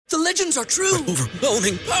The legends are true.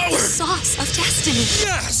 Overwhelming power! Sauce of destiny.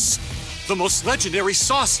 Yes! The most legendary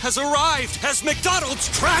sauce has arrived as McDonald's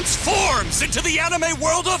transforms into the anime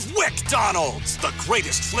world of WickDonald's. The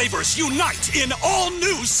greatest flavors unite in all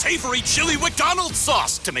new savory chili McDonald's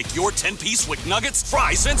sauce to make your 10-piece Wick Nuggets,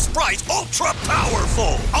 fries, and Sprite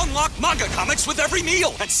ultra-powerful. Unlock manga comics with every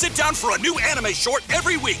meal and sit down for a new anime short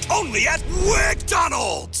every week only at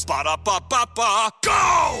WickDonald's. Ba-da-ba-ba-ba,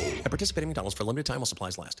 go! At participating McDonald's for a limited time while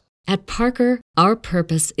supplies last. At Parker, our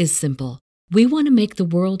purpose is simple. We want to make the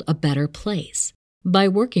world a better place by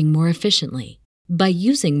working more efficiently, by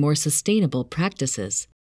using more sustainable practices,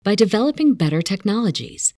 by developing better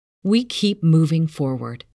technologies. We keep moving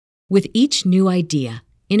forward. With each new idea,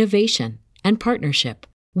 innovation, and partnership,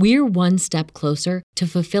 we're one step closer to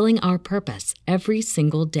fulfilling our purpose every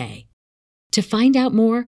single day. To find out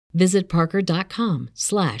more, visit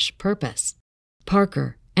parker.com/purpose.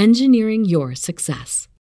 Parker, engineering your success.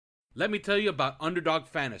 Let me tell you about Underdog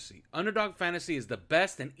Fantasy. Underdog Fantasy is the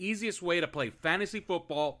best and easiest way to play fantasy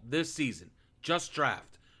football this season. Just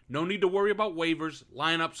draft. No need to worry about waivers,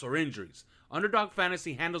 lineups, or injuries. Underdog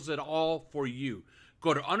Fantasy handles it all for you.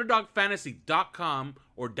 Go to UnderdogFantasy.com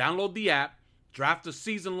or download the app, draft a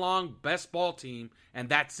season-long best ball team, and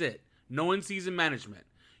that's it. No in-season management.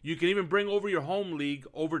 You can even bring over your home league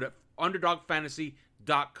over to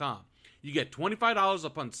UnderdogFantasy.com. You get $25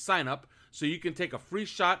 upon sign-up, so you can take a free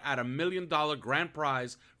shot at $1 million grand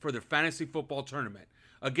prize for their fantasy football tournament.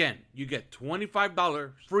 Again, you get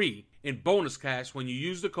 $25 free in bonus cash when you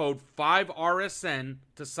use the code 5RSN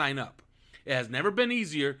to sign up. It has never been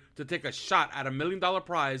easier to take a shot at $1 million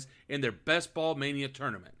prize in their Best Ball Mania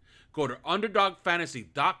tournament. Go to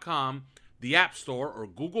UnderdogFantasy.com, the App Store, or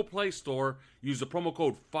Google Play Store. Use the promo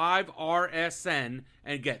code 5RSN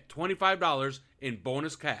and get $25 in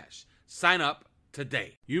bonus cash. Sign up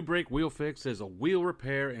today. U-Brake Wheel Fix is a wheel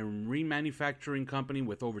repair and remanufacturing company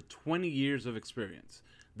with over 20 years of experience.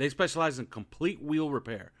 They specialize in complete wheel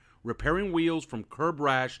repair, repairing wheels from curb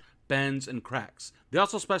rash, bends, and cracks. They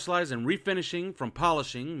also specialize in refinishing from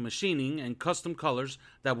polishing, machining, and custom colors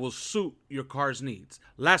that will suit your car's needs.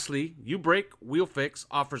 Lastly, U-Brake Wheel Fix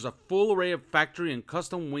offers a full array of factory and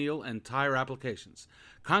custom wheel and tire applications.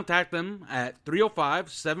 Contact them at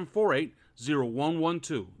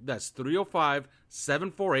 305-748-0112. That's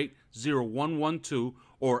 305-748-0112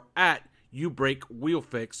 or at U-Brake Wheel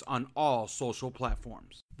Fix on all social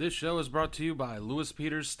platforms. This show is brought to you by Lewis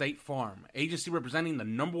Peters State Farm, agency representing the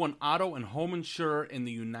 #1 auto and home insurer in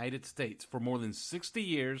the United States for more than 60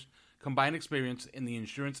 years combined experience in the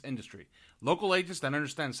insurance industry. Local agents that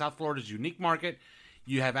understand South Florida's unique market.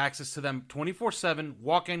 You have access to them 24/7,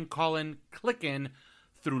 walk in, call in, click in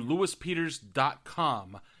through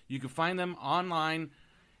lewispeters.com. You can find them online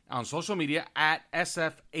on social media at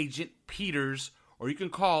SF Agent Peters, or you can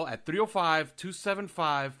call at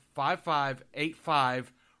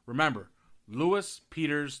 305-275-5585. Remember,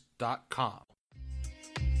 lewispeters.com.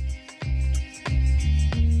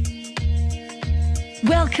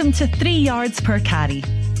 Welcome to 3 Yards Per Carry,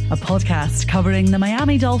 a podcast covering the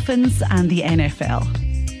Miami Dolphins and the NFL.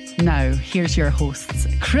 Now, here's your hosts,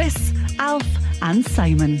 Chris, Alf, and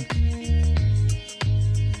Simon.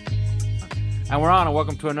 And we're on, and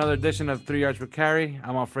welcome to another edition of 3 Yards Per Carry.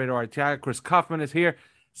 I'm Alfredo Arteaga. Chris Kaufman is here.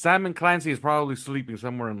 Simon Clancy is probably sleeping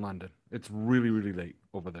somewhere in London. It's really, really late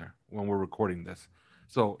over there when we're recording this.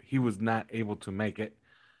 So he was not able to make it.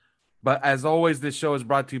 But as always, this show is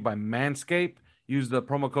brought to you by Manscaped. Use the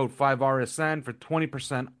promo code 5RSN for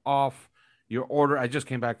 20% off your order. I just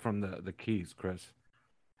came back from the Keys, Chris.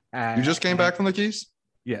 You just came back from the Keys?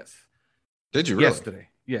 Yes. Did you really? Yesterday,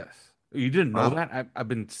 yes. You didn't know that? I've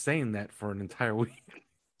been saying that for an entire week.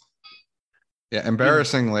 Yeah,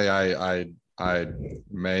 embarrassingly, I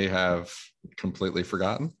may have completely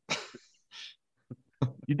forgotten.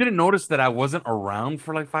 You didn't notice that I wasn't around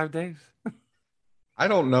for like 5 days? I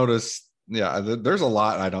don't notice. Yeah, there's a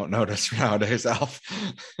lot I don't notice nowadays, Alf.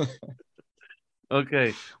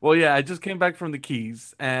 Okay. Well, yeah, I just came back from the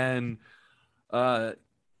Keys, and I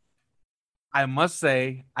must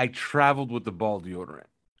say I traveled with the ball deodorant.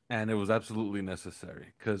 And it was absolutely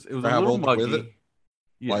necessary because it was a little muggy. With it?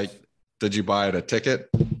 Yes. Like, did you buy it a ticket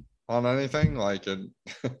on anything? Like,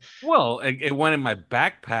 well, it went in my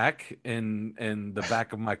backpack in the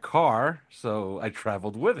back of my car, so I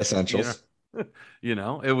traveled with it. Essentials. You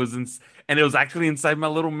know, it was and it was actually inside my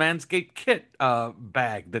little Manscaped kit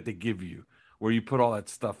bag that they give you, where you put all that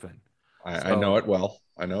stuff in. I know it well.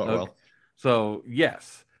 I know it well. So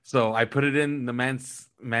yes. So I put it in the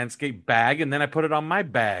Manscaped bag, and then I put it on my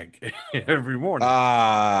bag every morning.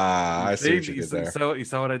 I see what you did there. So you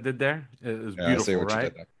saw what I did there? It was beautiful, I see what right? You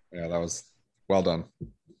did there. Yeah, that was well done.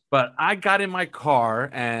 But I got in my car,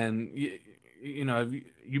 and have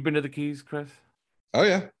you been to the Keys, Chris? Oh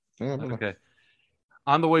yeah. Yeah, Okay.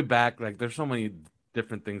 On the way back, like there's so many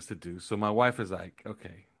different things to do. So my wife is like,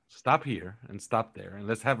 okay, stop here and stop there, and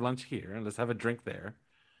let's have lunch here, and let's have a drink there,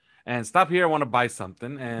 and stop here. I want to buy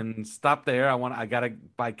something, and stop there. I gotta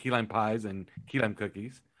buy key lime pies and key lime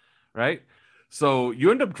cookies, right? So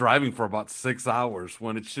you end up driving for about 6 hours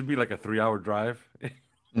when it should be like a 3 hour drive.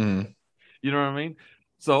 Mhm. You know what I mean?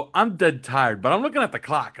 So I'm dead tired, but I'm looking at the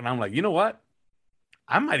clock and I'm like, you know what?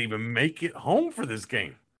 I might even make it home for this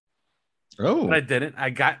game. But I Oh, didn't. I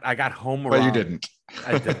got home around. but you didn't.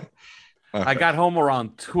 I didn't. I Okay. got home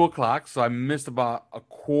around 2 o'clock, so I missed about a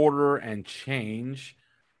quarter and change,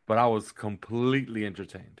 but I was completely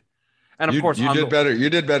entertained. And of course, You did better. You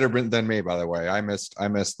did better than me, by the way. I missed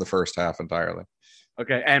the first half entirely.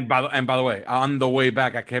 okay, and by the way, on the way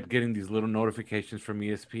back, I kept getting these little notifications from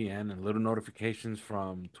ESPN and little notifications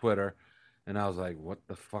from Twitter, and I was like, "What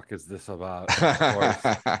the fuck is this about?"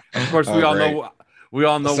 Of course, Oh, great. we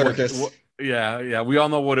all The know circus. yeah, we all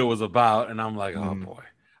know what it was about, and I'm like, "Oh Mm. boy,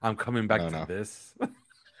 I'm coming back No, to no. this."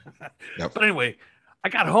 Yep. But anyway, I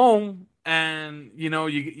got home, and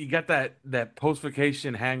you got that post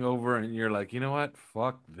vacation hangover, and you're like, you know what?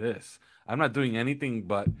 Fuck this. I'm not doing anything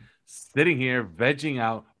but sitting here, vegging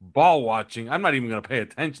out, ball watching. I'm not even gonna pay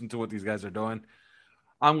attention to what these guys are doing.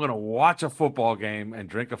 I'm gonna watch a football game and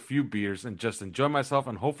drink a few beers and just enjoy myself,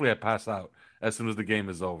 and hopefully I pass out as soon as the game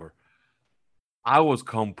is over. I was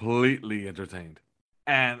completely entertained.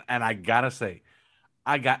 And I gotta say,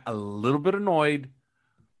 I got a little bit annoyed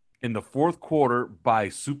in the fourth quarter by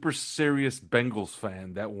super serious Bengals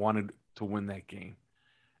fan that wanted to win that game.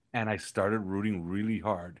 And I started rooting really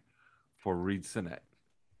hard for Reed Sinnett.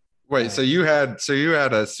 Wait, so you had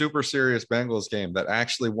a super serious Bengals game that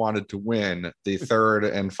actually wanted to win the third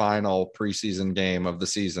and final preseason game of the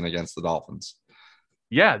season against the Dolphins.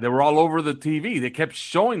 Yeah, they were all over the TV. They kept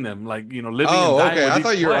showing them, like, living and Oh, dying okay. with I each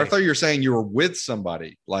thought play. you were saying you were with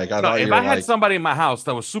somebody. Like I No, thought if you I were had like somebody in my house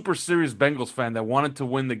that was super serious Bengals fan that wanted to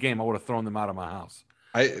win the game, I would have thrown them out of my house.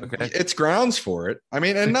 Okay. it's grounds for it. I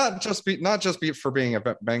mean, and not just be for being a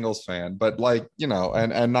Bengals fan, but like,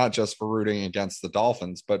 and not just for rooting against the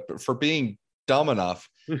Dolphins, but for being dumb enough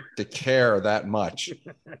to care that much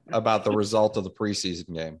about the result of the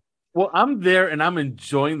preseason game. Well, I'm there and I'm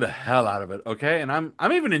enjoying the hell out of it. Okay. And I'm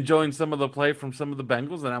even enjoying some of the play from some of the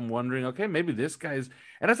Bengals, and I'm wondering, okay, maybe this guy's,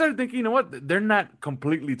 and I started thinking, you know what? They're not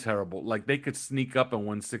completely terrible. Like they could sneak up and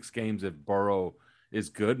win 6 games if Burrow is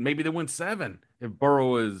good. Maybe they win 7 if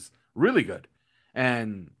Burrow is really good.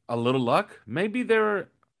 And a little luck, maybe they're,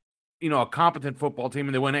 a competent football team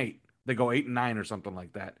and they win 8. They go 8-9 or something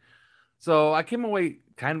like that. So I came away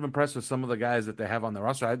kind of impressed with some of the guys that they have on the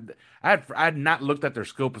roster. I had not looked at their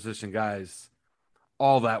skill position guys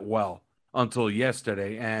all that well until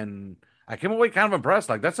yesterday, and I came away kind of impressed.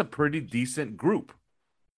 Like that's a pretty decent group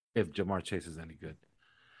if Jamar Chase is any good.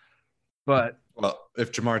 But Well,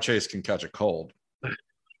 if Jamar Chase can catch a cold.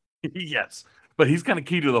 yes, but he's kind of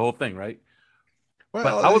key to the whole thing, right?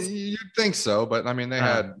 Well, you'd think so, but I mean, they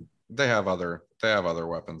Uh, have other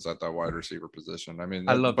weapons at that wide receiver position. I mean,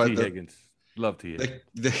 I love but T. Higgins. Love T. Higgins.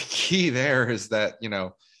 the key there is that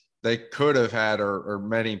they could have had, or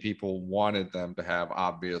many people wanted them to have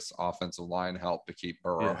obvious offensive line help to keep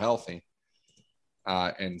Burrow healthy.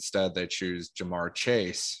 Instead, they choose Jamar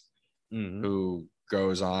Chase, who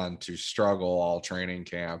goes on to struggle all training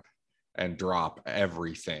camp and drop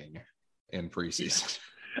everything in preseason.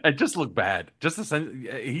 And just look bad.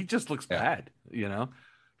 He just looks bad,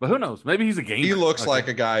 But who knows? Maybe he's a gamer. He looks like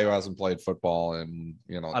a guy who hasn't played football in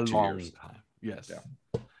a 2 long years. time. Yes.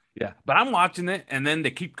 Yeah. But I'm watching it, and then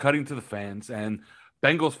they keep cutting to the fans, and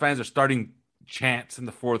Bengals fans are starting chants in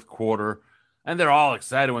the fourth quarter, and they're all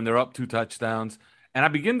excited when they're up 2 touchdowns. And I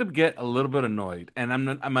begin to get a little bit annoyed, and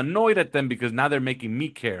I'm annoyed at them because now they're making me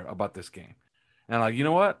care about this game. And I'm like, you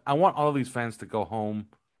know what? I want all these fans to go home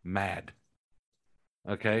mad.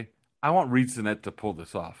 Okay, I want Reed Sinnett to pull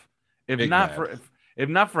this off. If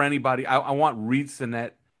not for anybody, I want Reed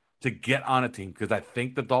Sinnett to get on a team because I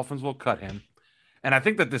think the Dolphins will cut him, and I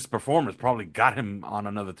think that this performance probably got him on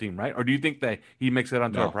another team, right? Or do you think that he makes it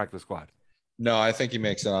onto our practice squad? No, I think he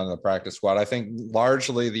makes it on the practice squad. I think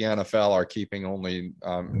largely the NFL are keeping only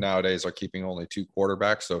nowadays are keeping only 2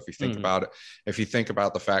 quarterbacks. So if you think about it, if you think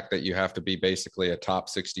about the fact that you have to be basically a top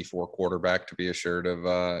 64 quarterback to be assured of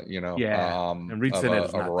and Reed Sinnett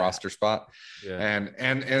is a roster spot. Yeah.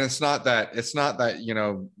 And it's not that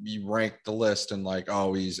you rank the list and like,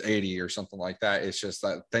 oh, he's 80 or something like that. It's just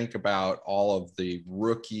that think about all of the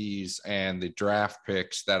rookies and the draft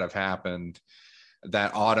picks that have happened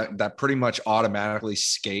that pretty much automatically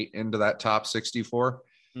skate into that top 64.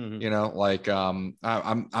 Mhm. You know, like I'm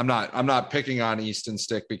not picking on Easton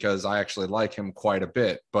Stick because I actually like him quite a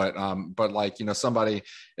bit, but like, you know,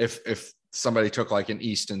 if somebody took like an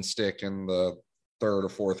Easton Stick in the third or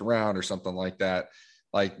fourth round or something like that,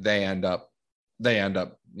 like they end up,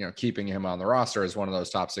 you know, keeping him on the roster as one of those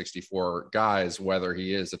top 64 guys, whether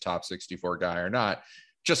he is a top 64 guy or not.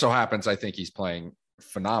 Just so happens, I think he's playing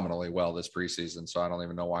phenomenally well this preseason. So I don't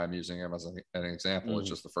even know why I'm using him as an example. It's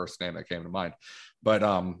just the first name that came to mind. But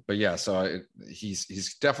yeah, so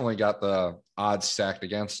he's definitely got the odds stacked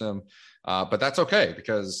against him. But that's okay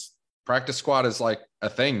because practice squad is like a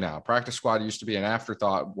thing now. Practice squad used to be an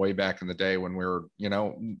afterthought way back in the day when we were, you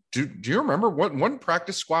know, do you remember one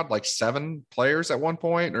practice squad, like 7 players at one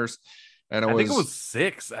point, I think it was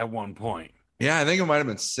 6 at one point. Yeah, I think it might've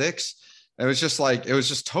been 6. It was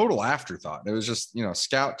just total afterthought. It was just, you know,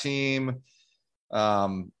 scout team.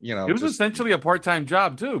 You know, it was essentially a part-time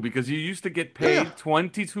job too, because you used to get paid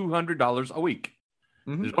 $2,200 a week.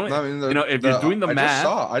 Mm-hmm. Only, I mean, if you're doing the math,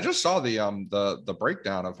 I just saw the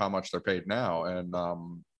breakdown of how much they're paid now, and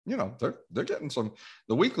you know, they're getting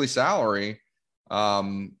the weekly salary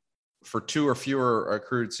for 2 or fewer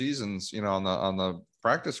accrued seasons, you know, on the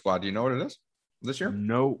practice squad. Do you know what it is this year?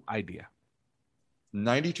 No idea.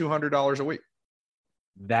 $9,200 a week.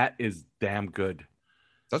 That is damn good.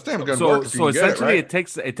 That's damn good. So essentially, it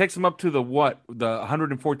takes them up to the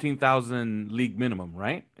 114,000 league minimum,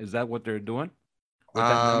 right? Is that what they're doing?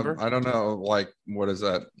 I don't know. Like, what is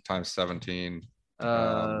that times 17? It's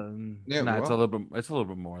a little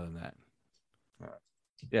bit more than that.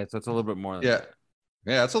 Yeah, so it's a little bit more than that.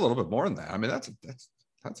 Yeah, it's a little bit more than that. I mean, that's a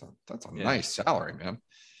nice salary, man.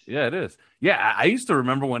 Yeah, it is. Yeah, I used to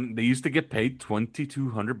remember when they used to get paid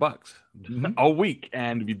 $2,200 a week,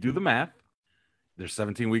 and if you do the math, there's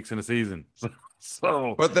 17 weeks in a season.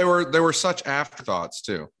 So, but they were such afterthoughts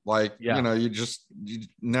too. Like, you know, you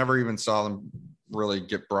never even saw them really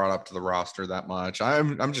get brought up to the roster that much.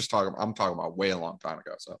 I'm talking about way a long time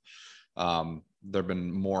ago. So, there've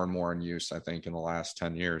been more and more in use, I think, in the last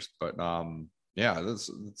 10 years. But but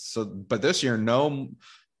this year, no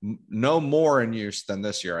more in use than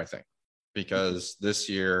this year, I think, because this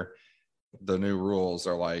year the new rules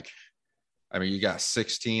are like, I mean, you got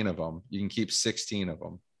 16 of them. You can keep 16 of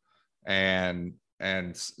them, and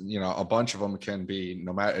you know, a bunch of them can be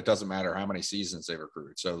it doesn't matter how many seasons they've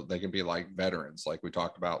accrued. So they can be like veterans, like we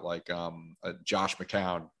talked about, like Josh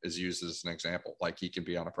McCown is used as an example. Like, he can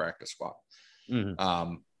be on a practice squad.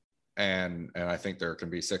 Mm-hmm. And I think there can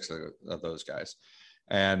be 6 of those guys,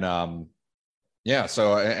 and yeah.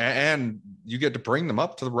 So, and you get to bring them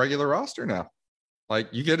up to the regular roster now. Like,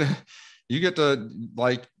 you get to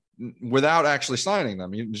like, without actually signing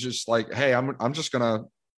them, you just like, hey, I'm just gonna,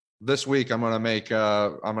 this week I'm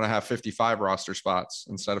gonna have 55 roster spots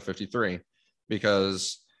instead of 53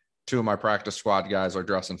 because 2 of my practice squad guys are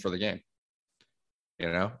dressing for the game.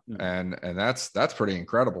 You know, and that's pretty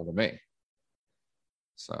incredible to me.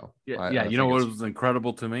 So I you know what was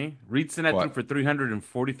incredible to me? Reid Sinnett threw for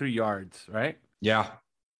 343 yards, right? Yeah.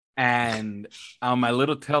 And on my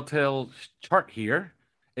little telltale chart here,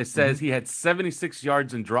 it says he had 76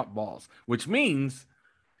 yards in drop balls, which means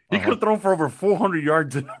he could have thrown for over 400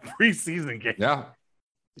 yards in a preseason game. Yeah.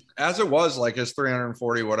 As it was, like, his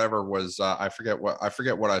 340 whatever was, I forget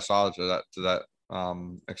what I saw to that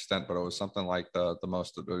extent, but it was something like the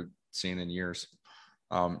most that we've seen in years.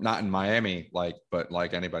 Not in Miami, but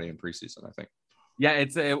like anybody in preseason, I think. Yeah,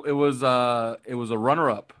 it was a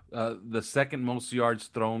runner-up, the second most yards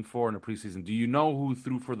thrown for in a preseason. Do you know who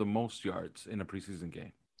threw for the most yards in a preseason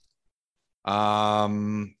game? Oh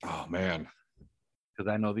man,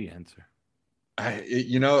 because I know the answer.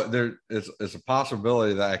 There is a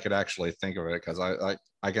possibility that I could actually think of it, because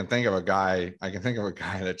I can think of a guy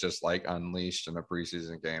that just like unleashed in a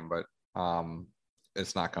preseason game, but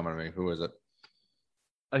it's not coming to me. Who is it?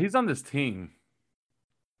 He's on this team,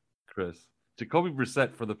 Chris. Jacoby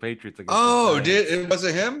Brissett for the Patriots. Was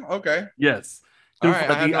it him? Okay. Yes.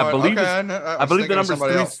 Right, I believe the number is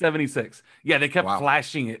 376. Else. Yeah, they kept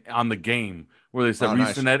flashing it on the game where they said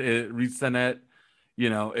Reid Sinnett,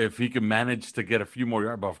 you know, if he could manage to get a few more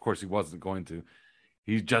yards, but of course he wasn't going to.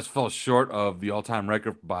 He just fell short of the all-time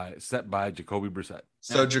record set by Jacoby Brissett.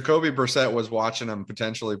 So Jacoby Brissett was watching him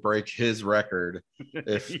potentially break his record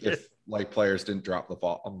if like players didn't drop the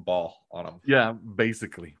ball on him. Yeah,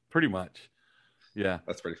 basically, pretty much. Yeah,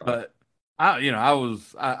 that's pretty fun. But I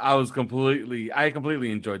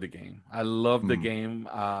completely enjoyed the game. I loved the game.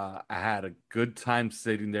 I had a good time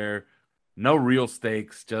sitting there. No real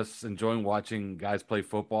stakes, just enjoying watching guys play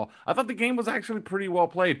football. I thought the game was actually pretty well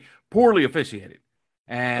played, poorly officiated.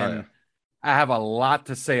 And I have a lot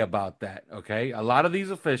to say about that, okay? A lot of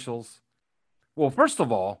these officials, well, first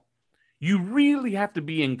of all, you really have to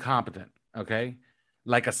be incompetent, okay?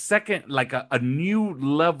 Like a new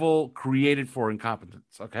level created for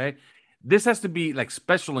incompetence, okay? This has to be like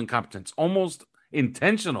special incompetence, almost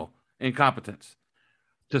intentional incompetence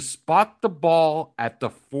to spot the ball at the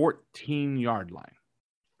 14-yard line,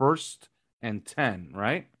 1st and 10,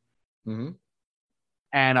 right? Mm-hmm.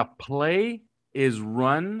 And a play is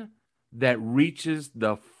run that reaches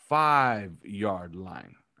the 5-yard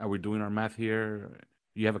line. Are we doing our math here?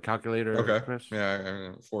 You have a calculator, Okay. Chris?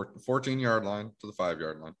 Yeah, 14-yard line to the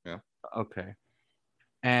 5-yard line. Yeah. Okay.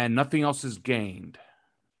 And nothing else is gained.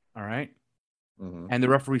 All right. Mm-hmm. And the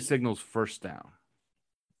referee signals first down.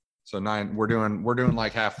 So 9. We're doing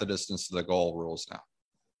like half the distance to the goal rules now.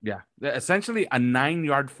 Yeah. Essentially, a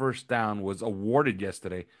 9-yard first down was awarded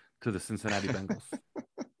yesterday to the Cincinnati Bengals.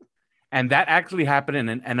 And that actually happened in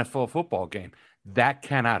an NFL football game. That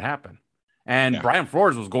cannot happen. And Brian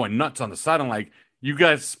Flores was going nuts on the sideline, like, you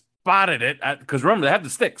guys spotted it. Because remember, they have the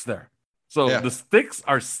sticks there. So the sticks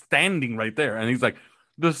are standing right there. And he's like,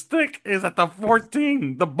 the stick is at the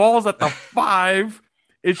 14. The ball's at the 5.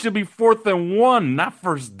 It should be 4th and 1, not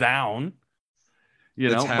first down.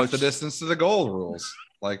 It's half the distance to the goal rules.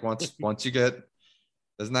 Like once you get,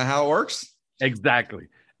 isn't that how it works? Exactly.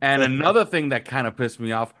 And another thing that kind of pissed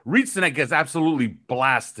me off, Reed Sinnett gets absolutely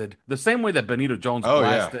blasted the same way that Benito Jones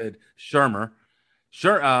blasted Shermer.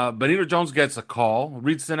 Sure, Benito Jones gets a call.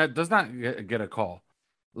 Reed Sinnett does not get a call.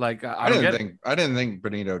 Like I didn't think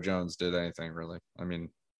Benito Jones did anything really. I mean,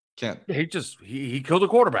 he killed a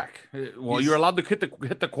quarterback. Well, you're allowed to hit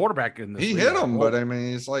the quarterback in this. He hit him, but I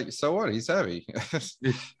mean, he's like, so what? He's heavy.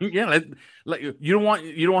 Yeah, like you don't want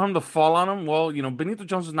him to fall on him. Well, Benito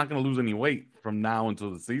Jones is not going to lose any weight from now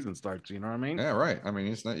until the season starts. You know what I mean? Yeah, right. I mean,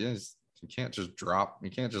 he's not. He can't just drop.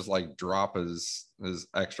 He can't just like drop his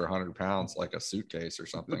extra 100 pounds like a suitcase or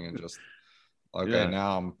something and just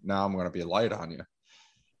now I'm going to be light on you.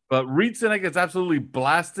 But Reed Sinnett gets absolutely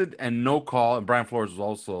blasted and no call. And Brian Flores was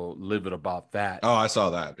also livid about that. Oh, I saw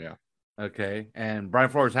that. Yeah. Okay. And Brian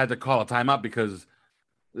Flores had to call a timeout because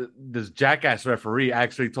this jackass referee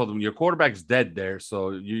actually told him your quarterback's dead there. So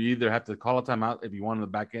you either have to call a timeout if you want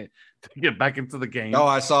him to get back into the game. Oh,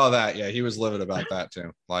 I saw that. Yeah. He was livid about that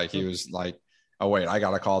too. Like he was like, oh, wait, I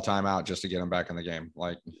got to call timeout just to get him back in the game.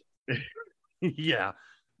 Like, yeah.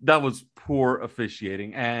 That was poor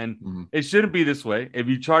officiating, and it shouldn't be this way. If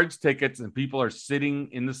you charge tickets and people are sitting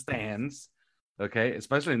in the stands, okay,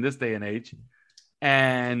 especially in this day and age,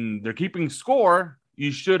 and they're keeping score,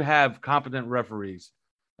 you should have competent referees,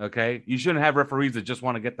 okay? You shouldn't have referees that just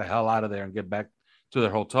want to get the hell out of there and get back to their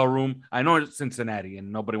hotel room. I know it's Cincinnati,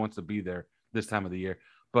 and nobody wants to be there this time of the year,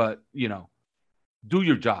 but, do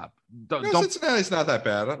your job. Cincinnati's not that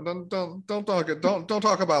bad. Don't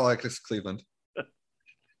talk about like this Cleveland.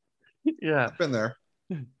 Yeah, I've been there.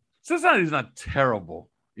 Cincinnati's not terrible,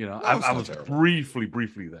 I was terrible.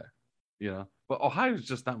 briefly there, but Ohio's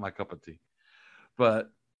just not my cup of tea. But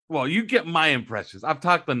you get my impressions. I've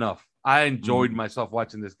talked enough. I enjoyed myself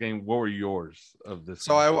watching this game. What were yours of this?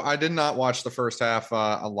 So I did not watch the first half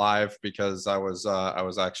live because I was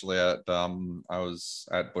actually at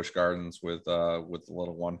Busch Gardens with the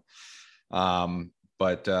little one,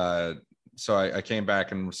 So I came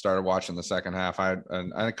back and started watching the second half. I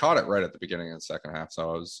caught it right at the beginning of the second half. So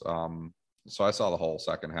I was so I saw the whole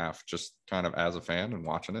second half just kind of as a fan and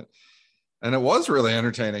watching it. And it was really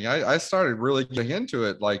entertaining. I started really getting into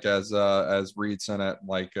it, like as Reed Sinnett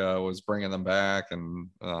was bringing them back, and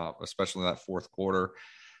especially in that fourth quarter.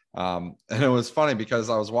 And it was funny because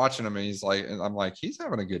I was watching him, and I'm like, he's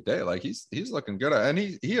having a good day. Like he's looking good, and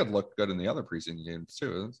he had looked good in the other preseason games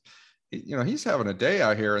too. He's having a day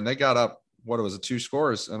out here, and they got up. What it was, 2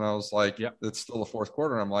 scores, and I was like, yep. It's still the fourth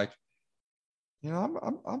quarter. And I'm like,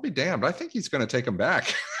 I'll be damned. I think he's going to take him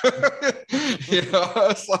back. I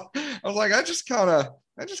was like, I just kind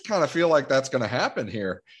of feel like that's going to happen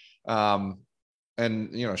here. And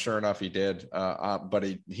sure enough, he did. But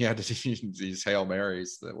he had to use these Hail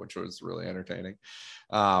Marys, which was really entertaining.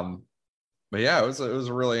 But yeah, it was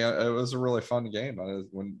a really fun game.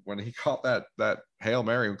 When he caught that Hail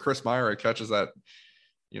Mary, when Chris Meyer catches that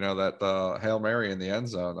Hail Mary in the end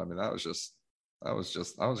zone. I mean, I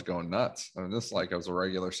was going nuts. I mean, this it was a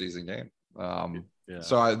regular season game.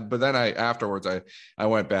 So but then afterwards I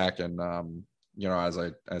went back and as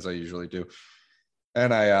I usually do,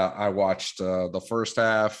 and I watched the first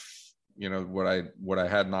half. What I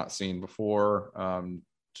had not seen before,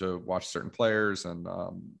 to watch certain players and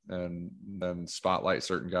then spotlight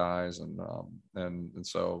certain guys and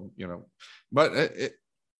so but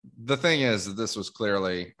the thing is that this was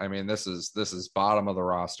clearly, I mean, this is bottom of the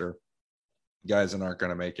roster, guys that aren't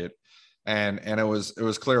going to make it. And it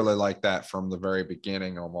was clearly like that from the very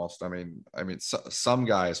beginning almost. I mean, some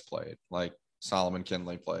guys played, like Solomon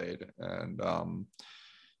Kinley played, and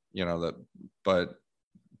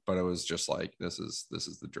but it was just like, this is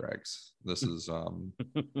the dregs. This is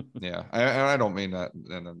yeah. I don't mean that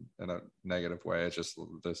in a negative way. It's just,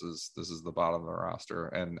 this is the bottom of the roster,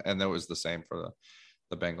 and that was the same for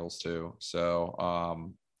the Bengals too.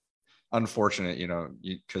 So unfortunate,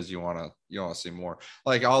 because you want to see more.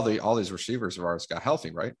 Like all these receivers of ours got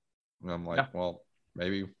healthy, right? And I'm like, well,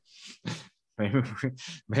 maybe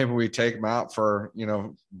we take them out for,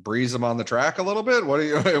 breeze them on the track a little bit. What do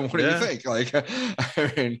you think? Like,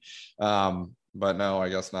 I mean, but no, I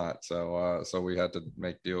guess not. So we had to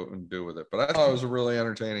make do with it. But I thought it was a really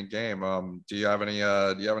entertaining game. Do you have any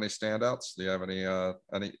standouts? Do you have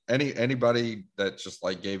anybody that just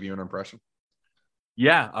like gave you an impression?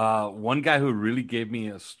 Yeah, one guy who really gave me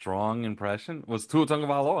a strong impression was Tua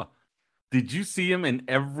Tagovailoa. Did you see him in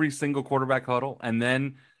every single quarterback huddle? And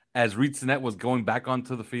then as Reed Sinnett was going back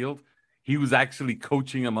onto the field, he was actually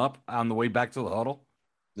coaching him up on the way back to the huddle.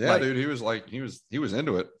 Yeah, dude, he was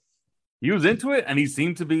into it. He was into it, and he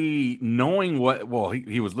seemed to be knowing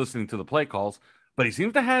he was listening to the play calls, but he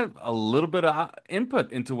seems to have a little bit of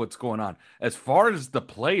input into what's going on. As far as the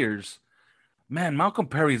players, man, Malcolm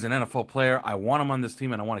Perry is an NFL player. I want him on this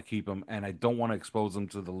team, and I want to keep him, and I don't want to expose him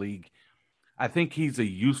to the league. I think he's a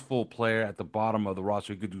useful player at the bottom of the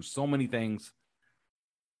roster. He could do so many things.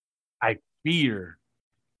 I fear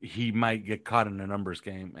he might get caught in a numbers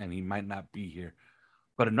game, and he might not be here.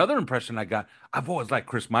 But another impression I got, I've always liked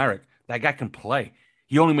Chris Myrick. That guy can play.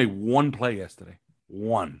 He only made one play yesterday.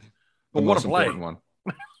 One. But what a play. One.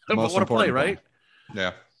 What a play, right?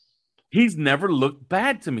 Yeah. He's never looked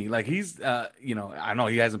bad to me. Like he's, I know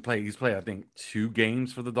he hasn't played. He's played, I think, 2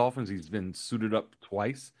 games for the Dolphins. He's been suited up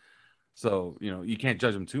twice. So, you can't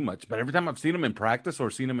judge him too much. But every time I've seen him in practice or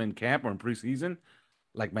seen him in camp or in preseason,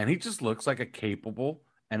 like, man, he just looks like a capable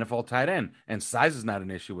NFL tight end. And size is not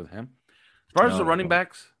an issue with him. As far as the running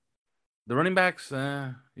backs,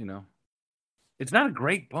 it's not a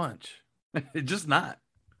great bunch. It's just not.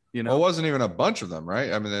 Well, it wasn't even a bunch of them,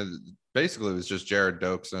 right? I mean, basically it was just Jared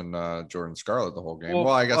Dokes and Jordan Scarlett the whole game. Well,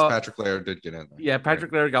 I guess Patrick Laird did get in there. Yeah,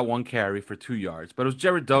 Patrick Laird got 1 carry for 2 yards, but it was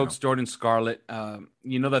Jared Dokes, Jordan Scarlett.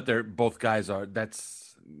 That they're both guys are.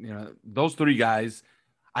 That's those 3 guys.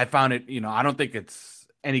 I found it. I don't think it's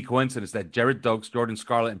any coincidence that Jared Dokes, Jordan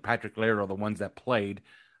Scarlett, and Patrick Laird are the ones that played.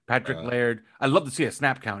 Patrick Laird. I'd love to see a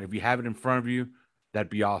snap count. If you have it in front of you, that'd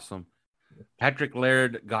be awesome. Patrick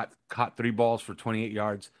Laird caught 3 balls for 28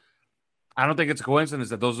 yards. I don't think it's a coincidence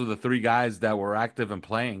that those are the 3 guys that were active and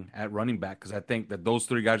playing at running back, because I think that those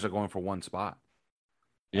 3 guys are going for 1 spot.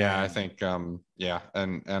 Yeah, I think, and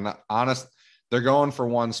honest, they're going for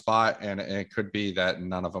 1 spot, and it could be that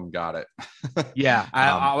none of them got it. Yeah,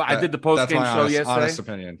 I did the post-game show yesterday. Honest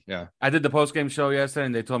opinion, yeah. I did the post-game show yesterday,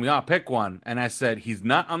 and they told me, pick one. And I said, he's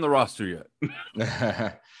not on the roster yet.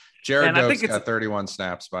 Jared Dokes got 31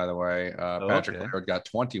 snaps, by the way. Patrick Laird got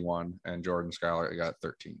 21, and Jordan Scarlett got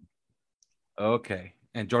 13. Okay.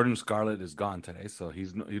 And Jordan Scarlett is gone today, so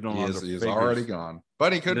he's no longer. He's already gone.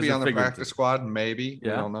 But he could be on the practice squad, maybe.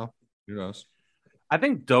 Yeah. We don't know. Who knows? I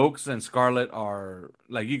think Dokes and Scarlett are,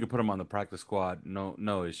 like, you could put them on the practice squad, no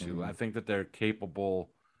issue. Mm-hmm. I think that they're capable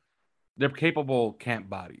camp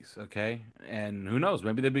bodies, okay? And who knows?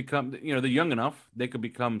 Maybe they become, they're young enough. They could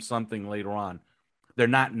become something later on. They're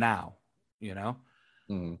not now,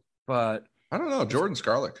 Mm-hmm. But I don't know. Jordan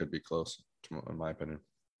Scarlett could be close, in my opinion.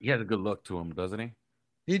 He has a good look to him, doesn't he?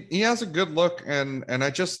 He has a good look, and I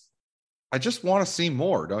just want to see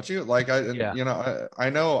more, don't you? Like I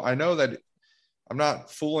know that I'm not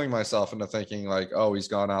fooling myself into thinking like, oh, he's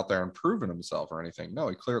gone out there and proven himself or anything. No,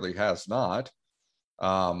 he clearly has not.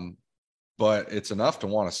 But it's enough to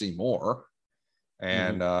want to see more.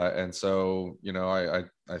 And and so,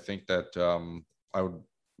 I think that I would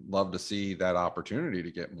love to see that opportunity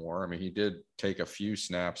to get more. I mean, he did take a few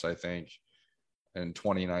snaps, I think, in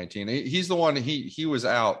 2019. He's the one, he was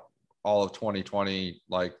out all of 2020,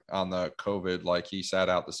 like on the COVID, like he sat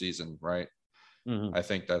out the season, right? Mm-hmm. I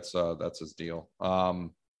think that's his deal.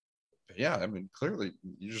 Yeah, I mean, clearly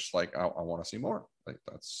you just like, I want to see more. Like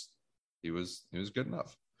he was good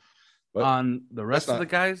enough. But on the rest of the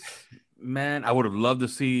guys, man, I would have loved to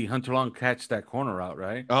see Hunter Long catch that corner out,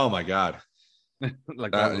 right? Oh my God.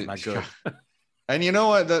 Like that was not good. And you know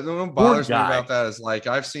what? What bothers me about that is like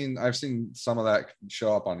I've seen some of that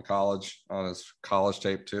show up on his college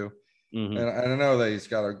tape too. Mm-hmm. And I know that he's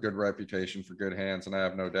got a good reputation for good hands, and I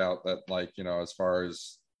have no doubt that, like, as far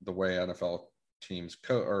as the way NFL teams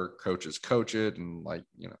or coaches coach it, and like,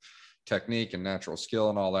 you know, technique and natural skill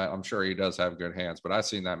and all that. I'm sure he does have good hands, but I've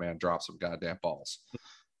seen that man drop some goddamn balls.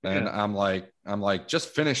 And yeah. I'm like,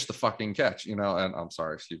 just finish the fucking catch, you know. And I'm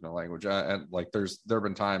sorry, excuse my language. And like, there have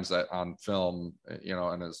been times that on film, you know,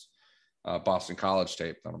 in his Boston College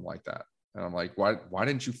tape, that I'm like that, and I'm like, why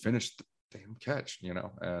didn't you finish the damn catch, you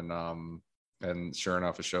know? And sure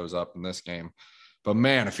enough, it shows up in this game. But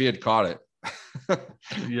man, if he had caught it,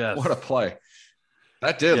 yes, what a play!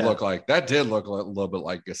 That did look a little bit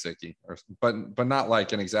like Gesicki, but not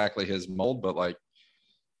like in exactly his mold, but like,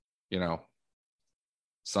 you know,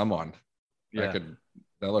 someone that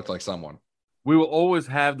looked like someone. We will always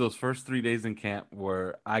have those first 3 days in camp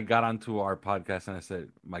where I got onto our podcast and I said,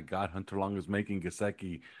 my God, Hunter Long is making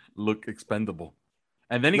Gesicki look expendable.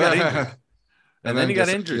 And then he got injured. And then he got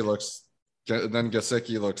injured. Then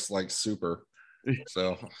Gesicki looks like super.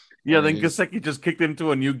 So yeah, then Gesicki just kicked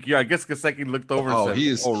into a new gear. I guess Gesicki looked over and said, he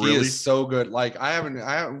really? is so good. Like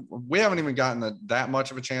we haven't even gotten that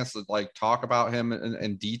much of a chance to like talk about him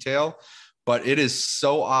in detail. But it is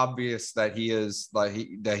so obvious that he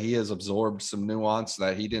has absorbed some nuance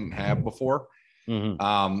that he didn't have before.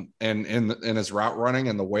 Mm-hmm. And in his route running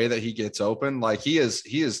and the way that he gets open, like he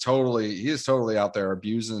is totally out there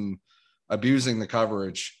abusing the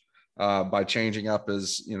coverage by changing up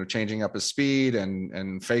his speed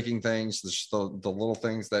and faking things, the little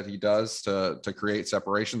things that he does to create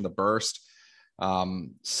separation, the burst,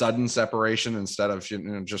 sudden separation instead of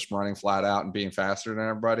just running flat out and being faster than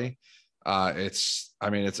everybody.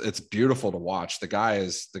 It's beautiful to watch. The guy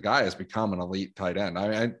has become an elite tight end.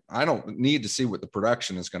 I don't need to see what the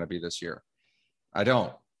production is going to be this year. I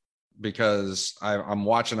don't, because I'm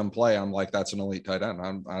watching him play. I'm like, that's an elite tight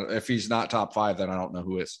end. If he's not top 5, then I don't know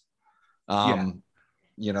who is.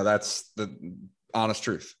 You know, that's the honest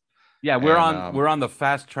truth. Yeah, we're on the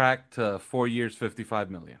fast track to 4 years,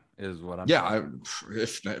 $55 million is what I'm. Yeah,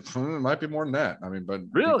 it might be more than that. I mean, but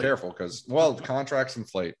really? Be careful, because contracts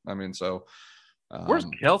inflate. I mean, so where's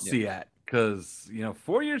Kelsey at? Because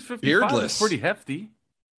 4 years, 55 is pretty hefty.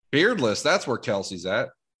 Beardless. That's where Kelsey's at.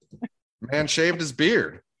 Man shaved his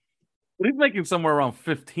beard. He's making somewhere around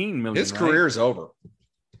 15 million. His career's over.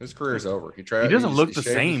 His career's over. He doesn't look the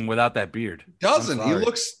same without that beard. Doesn't.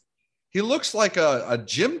 He looks like a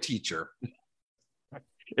gym teacher.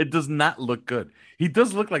 It does not look good. He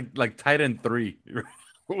does look like tight end 3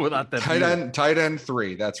 without that tight end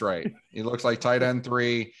 3. That's right. He looks like tight end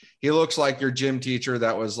 3. He looks like your gym teacher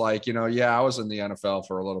that was like, I was in the NFL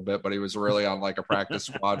for a little bit, but he was really on like a practice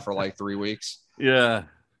squad for like 3 weeks. Yeah.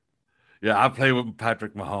 Yeah, I play with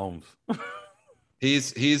Patrick Mahomes.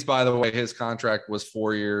 He's by the way, his contract was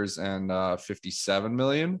 4 years and $57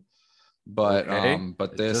 million. But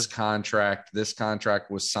this contract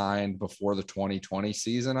was signed before the 2020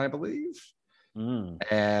 season, I believe.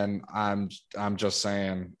 And I'm just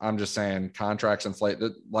saying contracts inflate.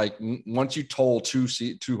 Like once you toll two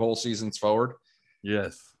whole seasons forward.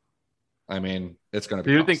 Yes. I mean, it's going to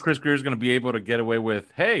be. Do you think Chris Greer is going to be able to get away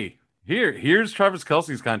with, hey, here's Travis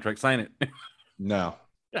Kelce's contract, sign it? No,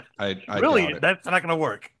 I really, that's not going to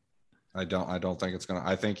work. I don't think it's gonna.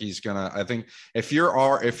 I think he's gonna. I think if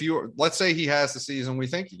you let's say he has the season we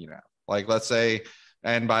think he can have, like let's say,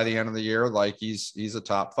 and by the end of the year, like he's a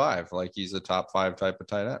top 5, like he's a top 5 type of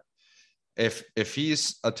tight end. If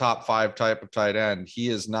he's a top 5 type of tight end, he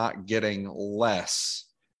is not getting less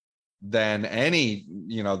than any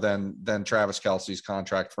than Travis Kelce's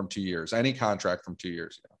contract from 2 years. Any contract from 2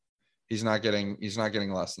 years ago, he's not getting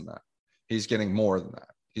less than that. He's getting more than that.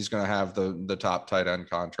 He's going to have the top tight end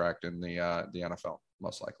contract in the NFL,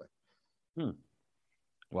 most likely.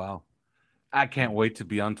 Wow. I can't wait to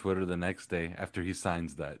be on Twitter the next day after he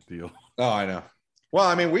signs that deal. Oh, I know. Well,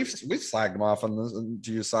 I mean, we've slagged him off on this,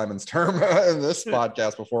 to use Simon's term in this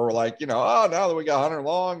podcast before. We're like, now that we got Hunter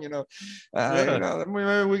Long,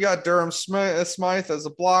 we got Durham Smythe as a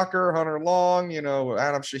blocker, Hunter Long,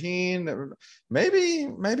 Adam Shaheen. Maybe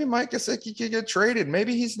Mike Gesicki could get traded.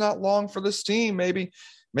 Maybe he's not long for this team. Maybe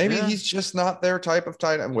he's just not their type of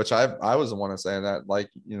tight end, which I was the one to say that, like,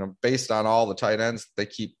 based on all the tight ends they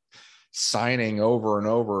keep signing over and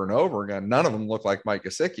over and over again, none of them look like Mike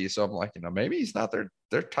Gesicki. So I'm like, maybe he's not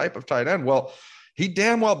their type of tight end. Well, he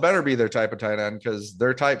damn well better be their type of tight end, because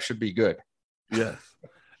their type should be good. Yes.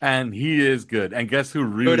 And he is good. And guess who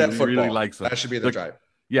really likes him? That should be their type.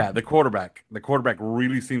 Yeah, the quarterback. The quarterback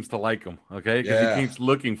really seems to like him, okay? Because he keeps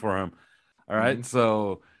looking for him. All right. Mm-hmm.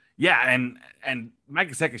 So yeah, and Mike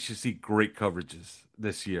Gesicki should see great coverages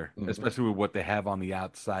this year, especially with what they have on the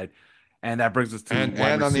outside. And that brings us to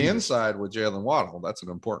and on the inside with Jalen Waddle. That's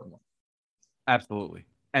an important one. Absolutely.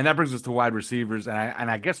 And that brings us to wide receivers, and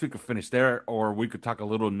I guess we could finish there, or we could talk a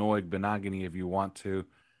little Noah Benogany if you want to.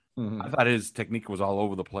 I thought his technique was all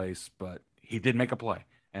over the place, but he did make a play,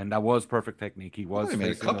 and that was perfect technique. He was made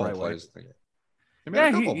a facing couple the right of way. plays. He made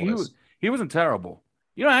a couple plays. He wasn't terrible.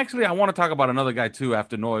 You know, actually, I want to talk about another guy too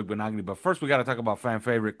after Noah Benogany, but first we got to talk about fan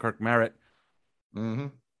favorite Kirk Merritt.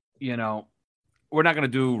 You know, we're not going to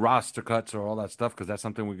do roster cuts or all that stuff because that's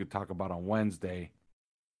something we could talk about on Wednesday.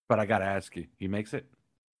 But I got to ask you, he makes it?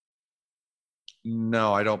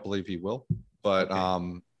 No, I don't believe he will. But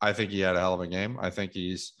I think he had a hell of a game. I think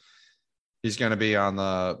he's going to be on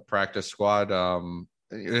the practice squad.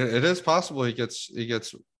 It is possible he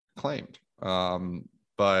gets claimed.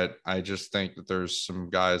 But I just think that there's some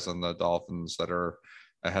guys on the Dolphins that are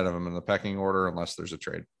ahead of him in the pecking order unless there's a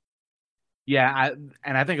trade. Yeah,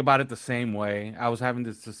 I think about it the same way. I was having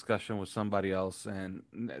this discussion with somebody else, and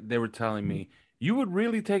they were telling me, you would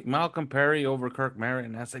really take Malcolm Perry over Kirk Merritt?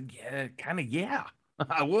 And I said, yeah,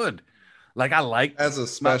 I would. Like, I like as a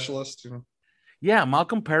specialist, you know. Yeah,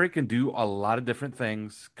 Malcolm Perry can do a lot of different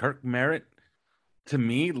things. Kirk Merritt, to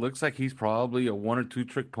me, looks like he's probably a one or two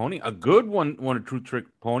trick pony, a good one or two trick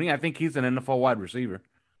pony. I think he's an NFL wide receiver.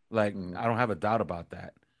 Like, I don't have a doubt about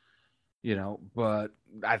that. You know, but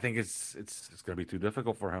I think it's going to be too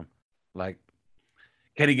difficult for him. Like,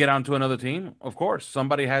 can he get onto another team? Of course.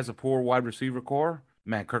 Somebody has a poor wide receiver core.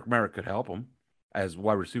 Man, Kirk Merritt could help him as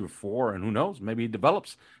wide receiver 4, and who knows, maybe he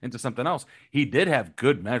develops into something else. He did have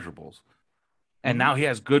good measurables, and now he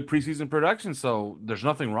has good preseason production, so there's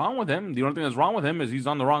nothing wrong with him. The only thing that's wrong with him is he's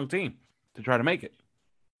on the wrong team to try to make it.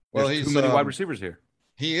 There's too many wide receivers here.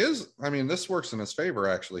 He is. I mean, this works in his favor.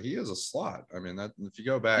 Actually, he is a slot. I mean, that if you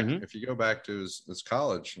go back to his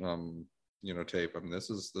college, tape. I mean, this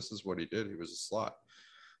is what he did. He was a slot.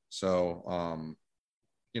 So,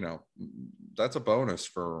 that's a bonus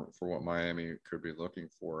for what Miami could be looking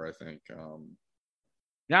for. I think.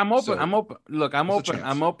 Yeah, I'm open. I'm open. Look, I'm open.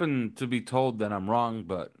 I'm open to be told that I'm wrong,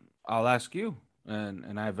 but I'll ask you,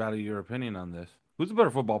 and I value your opinion on this. Who's a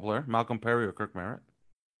better football player, Malcolm Perry or Kirk Merritt?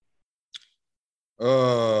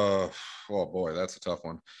 Oh boy, that's a tough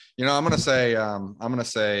one. You know, I'm gonna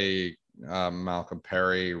say Malcolm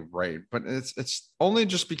Perry, right? But it's only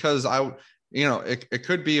just because it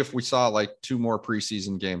could be if we saw like 2 more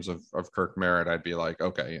preseason games of Kirk Merritt, I'd be like,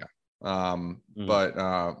 okay, yeah.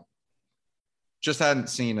 But just hadn't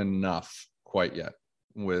seen enough quite yet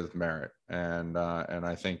with Merritt, and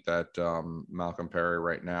I think that Malcolm Perry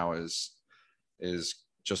right now is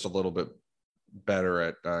just a little bit better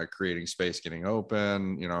at creating space, getting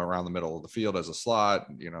open, around the middle of the field as a slot.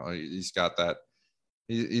 He's got that.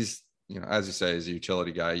 He's as you say, he's a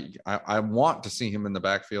utility guy. I want to see him in the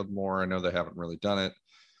backfield more. I know they haven't really done it.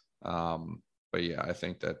 But yeah, I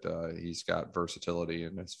think that he's got versatility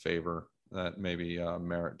in his favor that maybe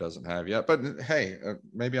Merritt doesn't have yet. But hey,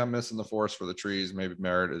 maybe I'm missing the forest for the trees. Maybe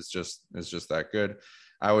Merritt is just that good.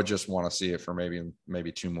 I would just want to see it for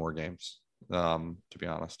maybe 2 more games, to be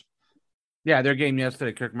honest. Yeah, their game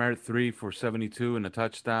yesterday, Kirk Merritt 3 for 72 and a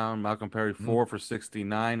touchdown. Malcolm Perry 4 for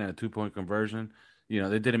 69 and a 2-point conversion.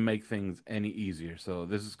 They didn't make things any easier. So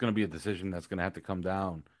this is going to be a decision that's going to have to come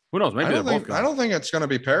down. Who knows? Maybe I don't think it's going to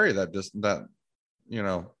be Perry that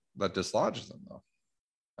dislodges them though.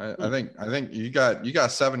 I think you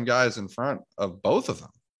got 7 guys in front of both of them,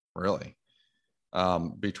 really.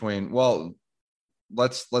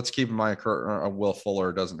 Let's keep in mind Will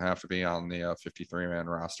Fuller doesn't have to be on the 53-man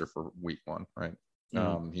roster for week 1, right?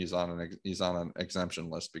 He's on an exemption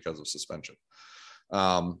list because of suspension.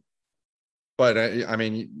 But I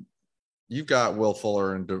mean, you've got Will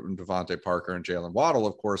Fuller and Devontae Parker and Jalen Waddle,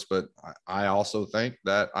 of course. But I also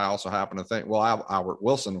happen to think, well, Albert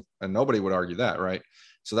Wilson, and nobody would argue that, right?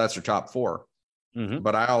 So that's your top 4.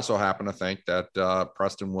 But I also happen to think that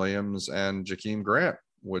Preston Williams and Jakeem Grant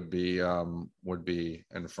would be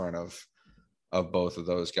in front of both of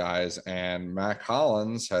those guys. And Mac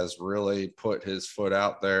Hollins has really put his foot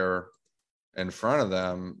out there in front of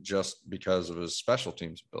them just because of his special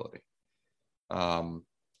teams ability.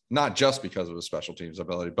 Not just because of his special teams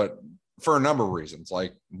ability, but for a number of reasons.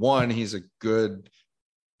 Like, 1, he's a good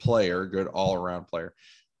player, good all-around player.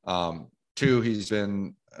 2, he's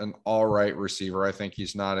been an all right receiver. I think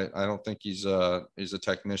I don't think he's a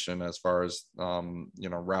technician as far as,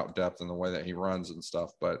 route depth and the way that he runs and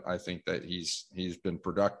stuff. But I think that he's been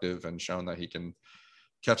productive and shown that he can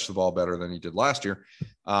catch the ball better than he did last year.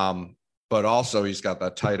 But also he's got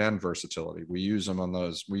that tight end versatility. We use him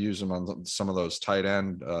on some of those tight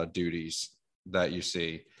end duties that you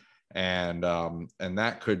see. And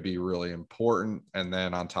that could be really important. And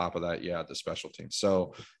then on top of that, the special teams.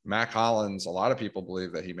 So Mack Hollins, a lot of people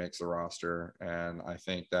believe that he makes the roster. And I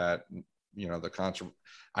think that,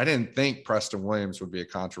 I didn't think Preston Williams would be a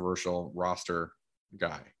controversial roster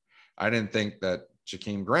guy. I didn't think that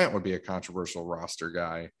Jakeem Grant would be a controversial roster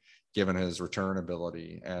guy, given his return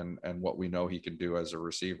ability and what we know he can do as a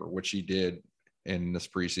receiver, which he did in this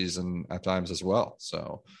preseason at times as well.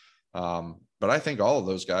 So, but I think all of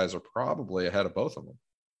those guys are probably ahead of both of them.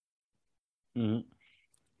 Mm-hmm.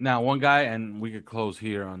 Now, one guy, and we could close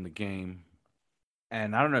here on the game.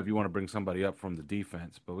 And I don't know if you want to bring somebody up from the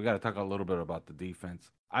defense, but we got to talk a little bit about the defense.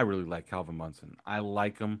 I really like Calvin Munson. I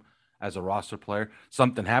like him as a roster player.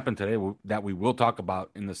 Something happened today that we will talk about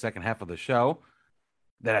in the second half of the show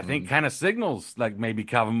that I think kind of signals like maybe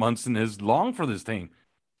Calvin Munson is long for this team.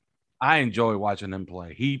 I enjoy watching him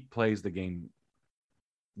play. He plays the game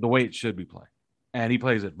the way it should be played. And he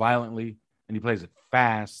plays it violently and he plays it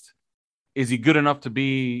fast. Is he good enough to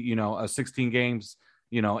be, a 16 games,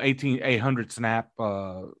 800 snap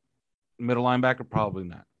middle linebacker? Probably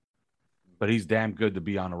not. But he's damn good to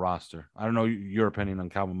be on a roster. I don't know your opinion on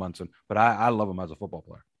Calvin Munson, but I love him as a football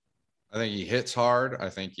player. I think he hits hard. I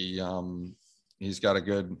think he's got a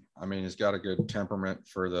good temperament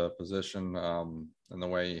for the position and the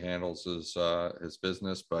way he handles his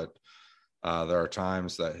business. But there are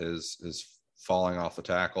times that his falling off the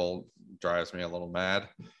tackle drives me a little mad.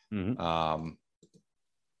 Mm-hmm.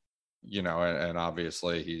 And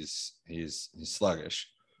obviously he's sluggish.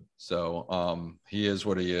 So he is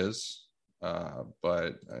what he is.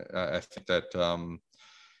 But I think that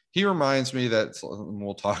he reminds me that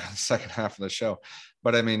we'll talk in the second half of the show.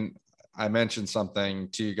 But I mean, I mentioned something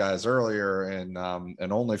to you guys earlier and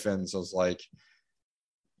OnlyFans was like,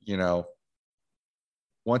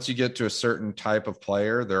 once you get to a certain type of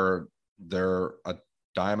player, they're a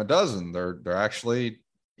dime a dozen. They're actually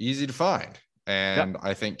easy to find. And yep.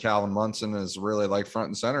 I think Calvin Munson is really like front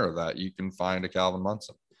and center of that. You can find a Calvin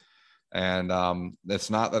Munson. And it's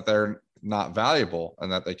not that they're not valuable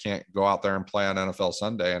and that they can't go out there and play on NFL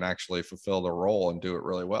Sunday and actually fulfill the role and do it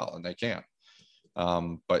really well. And they can.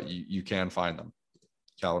 But you can find them.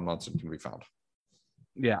 Calvin Munson can be found.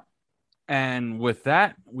 Yeah. And with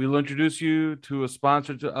that, we'll introduce you to a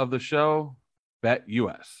sponsor of the show,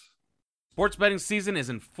 BetUS. Sports betting season is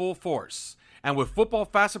in full force. And with football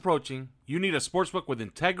fast approaching, you need a sportsbook with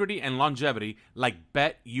integrity and longevity like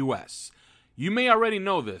BetUS. You may already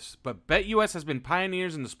know this, but BetUS has been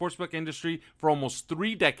pioneers in the sportsbook industry for almost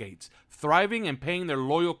 3 decades, thriving and paying their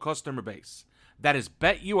loyal customer base. That is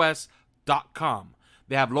BetUS.com.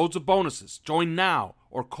 They have loads of bonuses. Join now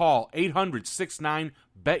or call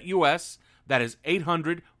 800-69-BET-US. That is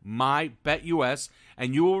 800-MY-BET-US.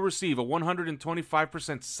 And you will receive a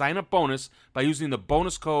 125% sign-up bonus by using the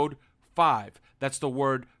bonus code 5. That's the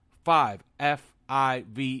word 5,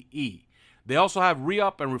 F-I-V-E. They also have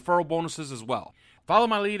re-up and referral bonuses as well. Follow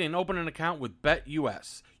my lead and open an account with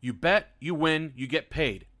BetUS. You bet, you win, you get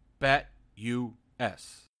paid. BetUS.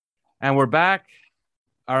 And we're back.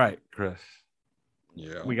 All right, Chris.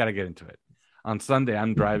 Yeah. We got to get into it. On Sunday,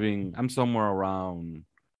 I'm somewhere around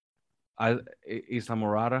Isla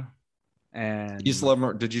Morada. And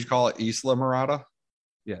did you call it Isla Morada?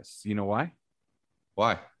 Yes. You know why?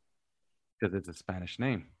 Why? Because it's a Spanish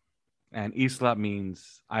name. And Isla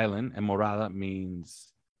means island, and Morada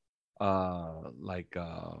means it's like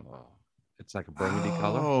a burgundy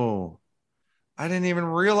color. Oh, I didn't even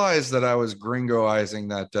realize that I was gringoizing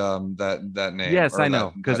that name. Yes, I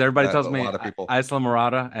know, because everybody tells me a lot of people Isla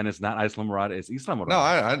Morada, and it's not Isla Morada, it's Isla Morada. No,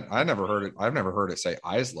 I never heard it. I've never heard it say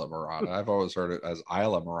Isla Morada. I've always heard it as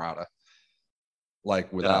Isla Morada,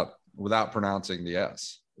 like without pronouncing the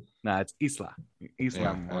S. No, it's Isla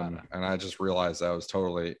Morada. And I just realized I was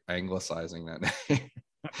totally anglicizing that name.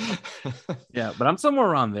 Yeah, but I'm somewhere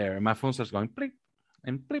around there, and my phone starts going bleep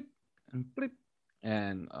and bleep and bleep,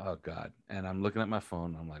 and oh god, and I'm looking at my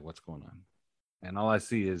phone. I'm like, what's going on? And all I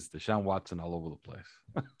see is Deshaun Watson all over the place.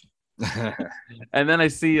 And then I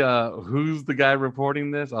see who's the guy reporting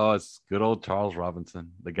this? Oh, it's good old Charles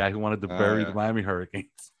Robinson, the guy who wanted to bury the Miami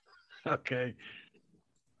Hurricanes. Okay.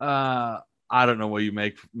 I don't know what you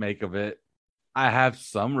make of it. I have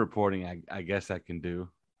some reporting I guess I can do.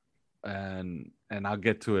 And I'll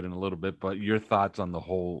get to it in a little bit, but your thoughts on the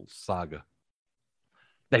whole saga.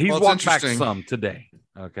 That he's walked back some today.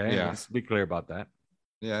 Okay. Yeah. Let's be clear about that.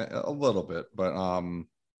 Yeah, a little bit. But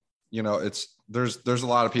there's a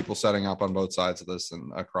lot of people setting up on both sides of this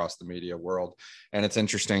and across the media world. And it's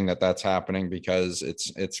interesting that that's happening because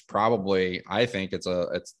it's probably, I think it's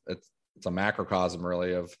a macrocosm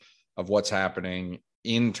really of what's happening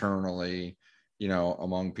internally,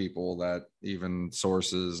 among people that even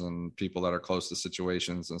sources and people that are close to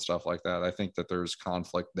situations and stuff like that. I think that there's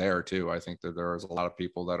conflict there too. I think that there's a lot of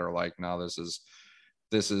people that are like, no, this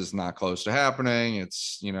is not close to happening.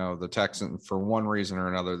 It's, the Texans, for one reason or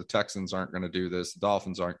another, the Texans aren't going to do this. The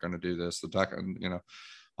Dolphins aren't going to do this.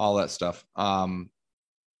 All that stuff. And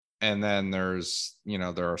then there's,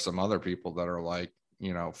 there are some other people that are like,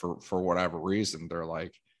 for whatever reason, they're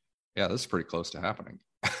like, yeah, this is pretty close to happening.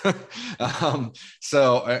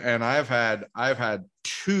 So, and I've had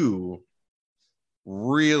two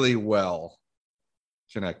really well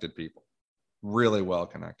connected people.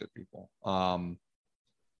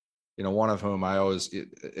 One of whom I always,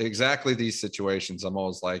 exactly these situations, I'm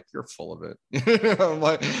always like, you're full of it.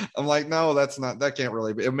 I'm like, no, that can't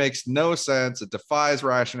really be. It makes no sense. It defies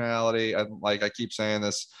rationality. And like, I keep saying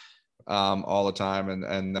this all the time,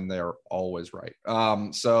 and then they're always right.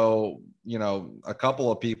 So, a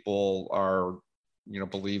couple of people are,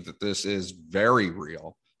 believe that this is very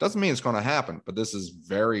real. Doesn't mean it's going to happen, but this is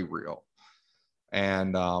very real.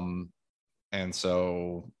 And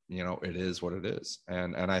so, it is what it is.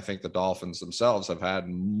 And I think the Dolphins themselves have had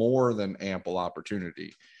more than ample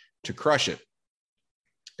opportunity to crush it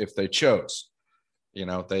if they chose.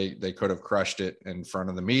 They could have crushed it in front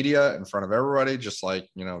of the media, in front of everybody, just like,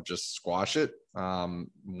 just squash it.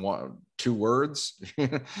 2 words,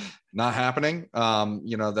 not happening.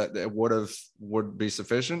 That it would be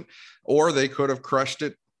sufficient, or they could have crushed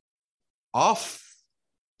it off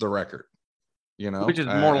the record. Which is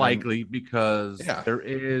more likely because there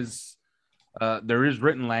is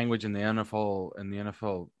written language in the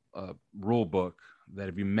NFL rule book that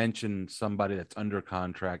if you mention somebody that's under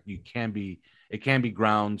contract, it can be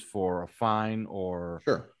grounds for a fine or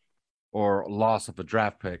loss of a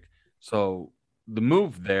draft pick. So the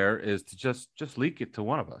move there is to just leak it to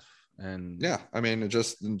one of us. And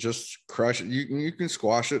just crush it. You can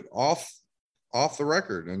squash it off the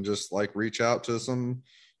record and just like reach out to some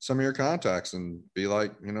of your contacts and be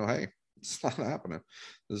like, hey, it's not happening.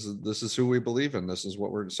 This is who we believe in. This is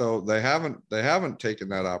what we're. So they haven't taken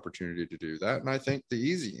that opportunity to do that. And I think the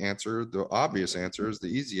easy answer, the obvious answer, is the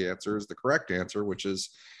easy answer, is the correct answer, which is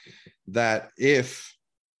that if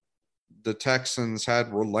the Texans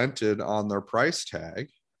had relented on their price tag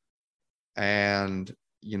and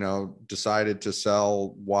decided to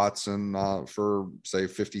sell Watson for say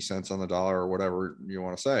 50 cents on the dollar or whatever you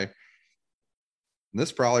want to say,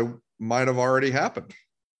 this probably might have already happened.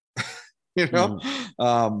 And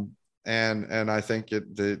I think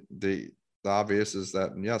the obvious is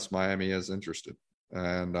that yes, Miami is interested,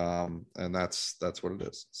 and that's what it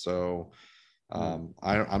is. So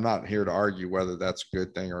I'm not here to argue whether that's a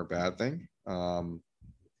good thing or a bad thing,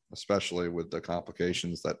 especially with the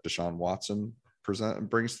complications that Deshaun Watson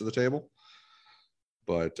brings to the table.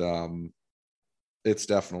 But there's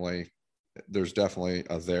definitely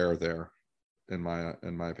a there in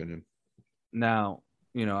my opinion. Now,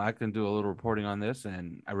 I can do a little reporting on this,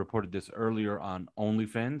 and I reported this earlier on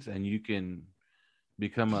OnlyFans, and you can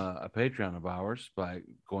become a Patreon of ours by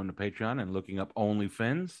going to Patreon and looking up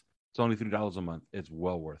OnlyFans. It's only $3 a month. It's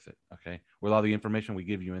well worth it, okay, with all the information we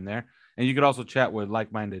give you in there. And you could also chat with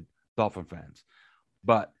like-minded Dolphin fans.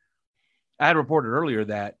 But I had reported earlier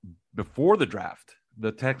that before the draft,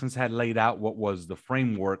 the Texans had laid out what was the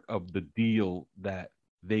framework of the deal that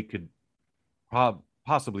they could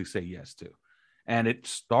possibly say yes to. And it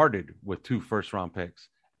started with 2 first-round picks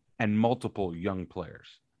and multiple young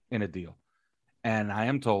players in a deal. And I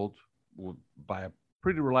am told by a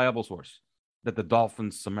pretty reliable source that the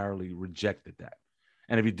Dolphins summarily rejected that.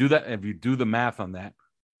 And if you do the math on that,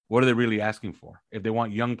 what are they really asking for? If they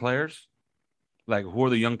want young players, like who are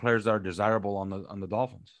the young players that are desirable on the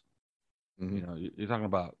Dolphins? Mm-hmm. You're talking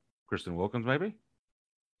about Christian Wilkins, maybe?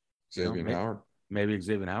 Xavier Howard. Maybe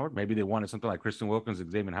Xavier Howard. Maybe they wanted something like Christian Wilkins,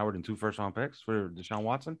 Xavier Howard, and 2 first-round picks for Deshaun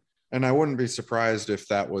Watson. And I wouldn't be surprised if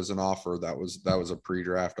that was an offer that was a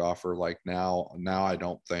pre-draft offer. Like now I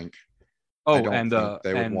don't think. They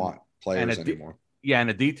would want players anymore. Yeah, and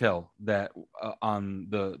a detail that on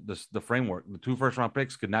the framework, the 2 first-round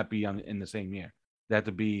picks could not be in the same year. They had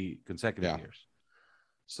to be consecutive years.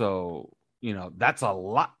 So that's a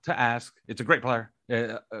lot to ask. It's a great player.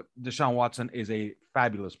 Deshaun Watson is a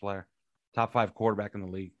fabulous player. Top 5 quarterback in the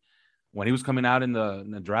league. When he was coming out in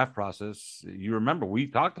the draft process, you remember we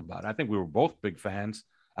talked about it. I think we were both big fans.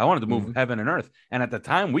 I wanted to move heaven and earth. And at the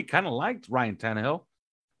time, we kind of liked Ryan Tannehill,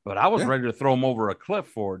 but I was ready to throw him over a cliff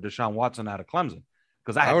for Deshaun Watson out of Clemson.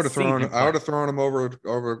 because I would have thrown him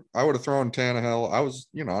over. I would have thrown Tannehill. I was,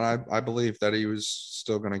 and I believe that he was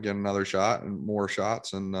still going to get another shot and more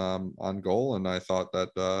shots and on goal. And I thought that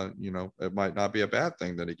it might not be a bad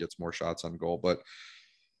thing that he gets more shots on goal. But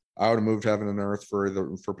I would have moved heaven and earth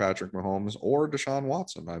for Patrick Mahomes or Deshaun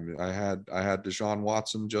Watson. I mean, I had Deshaun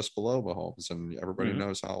Watson just below Mahomes, and everybody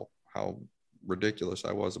knows how ridiculous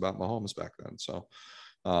I was about Mahomes back then. So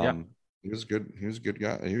he was good. He was a good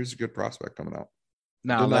guy. He was a good prospect coming out.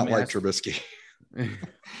 Now, did not like Trubisky.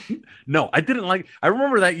 No, I didn't like. I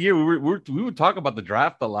remember that year we would talk about the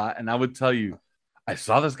draft a lot, and I would tell you, I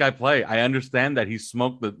saw this guy play. I understand that he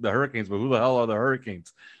smoked the Hurricanes, but who the hell are the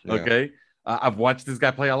Hurricanes? Yeah. Okay, I've watched this guy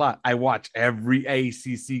play a lot. I watch every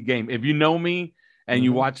ACC game. If you know me and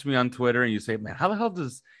you watch me on Twitter and you say, "Man, how the hell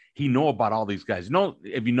does he know about all these guys?"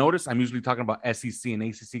 If you notice, I'm usually talking about SEC and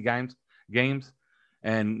ACC games.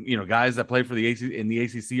 And, guys that play for the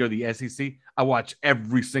ACC or the SEC, I watch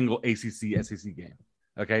every single SEC game.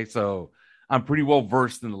 Okay. So I'm pretty well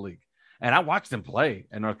versed in the league, and I watched him play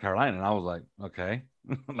in North Carolina, and I was like, okay,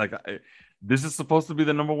 this is supposed to be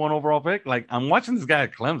the number 1 overall pick. Like, I'm watching this guy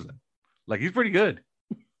at Clemson. Like, he's pretty good.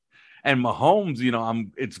 And Mahomes,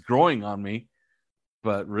 it's growing on me,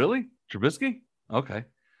 but really Trubisky. Okay.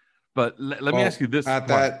 But let me ask you this.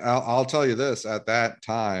 I'll tell you this. At that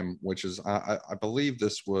time, which is, I believe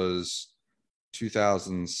this was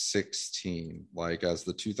 2016, like as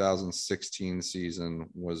the 2016 season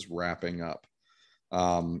was wrapping up.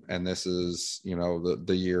 And this is,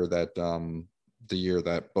 the year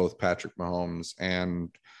that both Patrick Mahomes and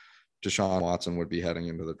Deshaun Watson would be heading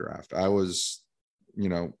into the draft. I was,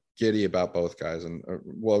 giddy about both guys,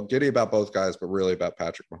 but really about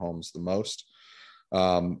Patrick Mahomes the most.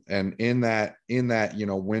 And in that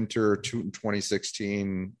winter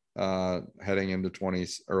 2016, heading into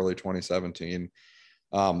early 2017,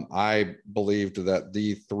 I believed that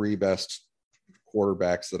the 3 best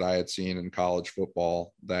quarterbacks that I had seen in college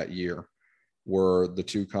football that year were the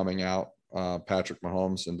 2 coming out, Patrick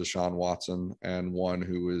Mahomes and Deshaun Watson, and one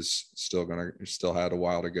who is still had a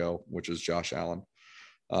while to go, which is Josh Allen.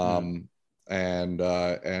 And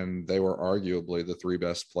they were arguably the 3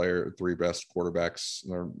 best quarterbacks,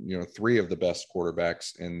 or 3 of the best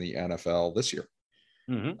quarterbacks in the NFL this year.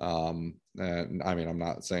 And I mean, I'm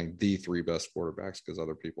not saying the 3 best quarterbacks, because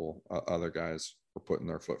other guys were putting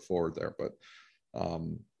their foot forward there, but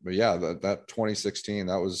yeah, that 2016,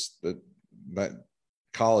 that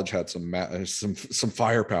college had some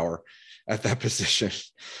firepower at that position.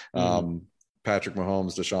 Patrick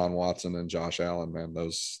Mahomes, Deshaun Watson, and Josh Allen, man,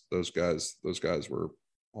 those guys were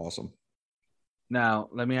awesome. Now,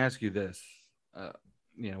 let me ask you this.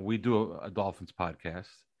 We do a Dolphins podcast,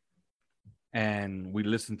 and we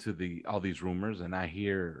listen to all these rumors, and I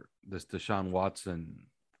hear this Deshaun Watson,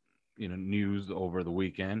 news over the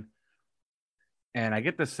weekend. And I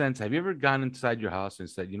get the sense, have you ever gone inside your house and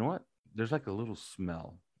said, you know what? There's like a little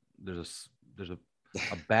smell. There's a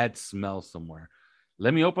bad smell somewhere.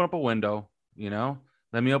 Let me open up a window.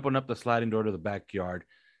 Let me open up the sliding door to the backyard.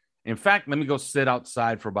 In fact, let me go sit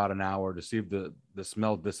outside for about an hour to see if the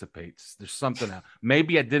smell dissipates. There's something out.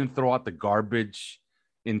 Maybe I didn't throw out the garbage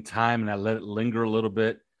in time and I let it linger a little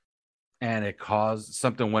bit and it caused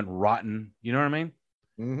something went rotten. You know what I mean?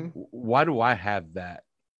 Mm-hmm. Why do I have that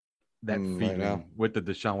feeling with the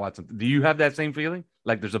Deshaun Watson? Do you have that same feeling?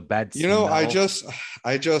 Like there's a bad smell?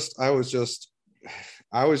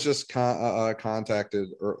 I was just contacted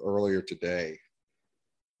earlier today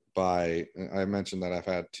I mentioned that I've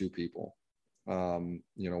had 2 people, one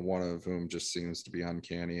of whom just seems to be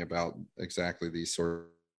uncanny about exactly these sort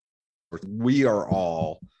of, we are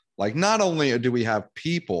all like, not only do we have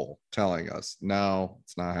people telling us, no,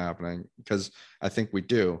 it's not happening, because I think we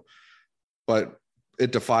do, but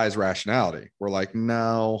it defies rationality. We're like,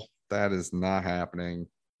 no, that is not happening.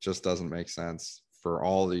 Just doesn't make sense for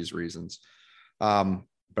all these reasons.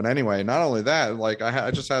 But anyway, not only that, like I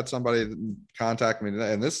just had somebody contact me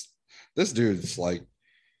today, and this dude's like,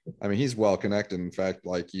 I mean, he's well connected. In fact,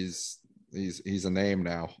 like he's a name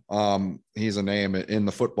now. He's a name in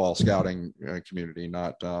the football scouting community,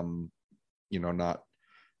 not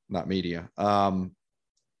media.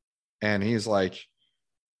 And he's like,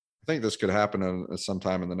 I think this could happen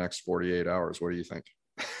sometime in the next 48 hours. What do you think?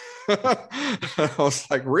 I was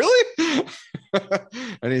like, really?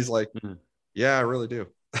 And he's like, yeah, I really do.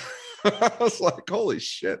 I was like, holy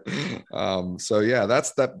shit. So yeah,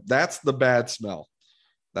 that's the bad smell.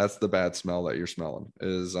 That's the bad smell that you're smelling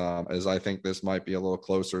is I think this might be a little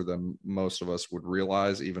closer than most of us would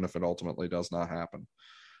realize, even if it ultimately does not happen.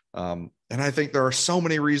 And I think there are so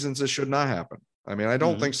many reasons it should not happen. I mean, I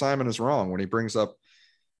don't think Simon is wrong when he brings up,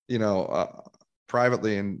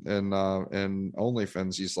 privately in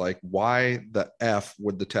OnlyFans, he's like, why the F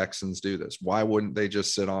would the Texans do this? Why wouldn't they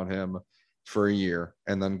just sit on him for a year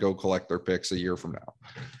and then go collect their picks a year from now?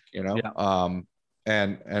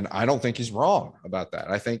 And I don't think he's wrong about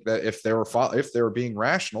that. I think that if they were being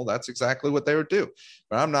rational, that's exactly what they would do.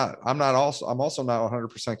 But I'm also not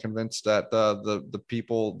 100% convinced that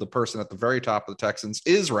the person at the very top of the Texans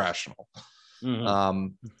is rational.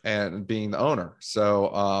 And being the owner.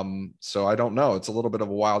 So I don't know. It's a little bit of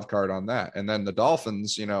a wild card on that. And then the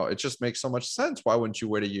Dolphins, it just makes so much sense. Why wouldn't you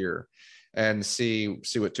wait a year and see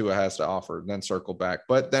what Tua has to offer and then circle back?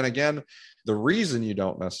 But then again, the reason you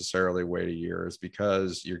don't necessarily wait a year is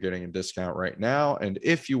because you're getting a discount right now. And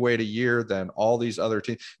if you wait a year, then all these other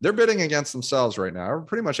teams, they're bidding against themselves right now.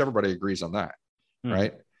 Pretty much everybody agrees on that.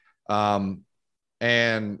 Right.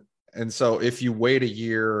 And so if you wait a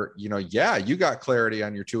year, you got clarity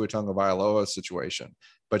on your Tua Tagovailoa situation,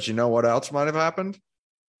 but you know what else might have happened?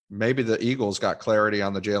 Maybe the Eagles got clarity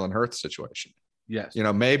on the Jalen Hurts situation. Yes.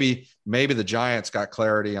 Maybe the Giants got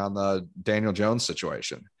clarity on the Daniel Jones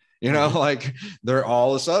situation. Like they're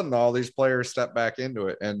all of a sudden, all these players step back into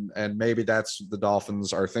it. And maybe that's the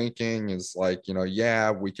Dolphins are thinking is like,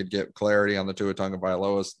 we could get clarity on the Tua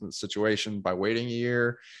Tagovailoa situation by waiting a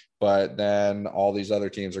year. But then all these other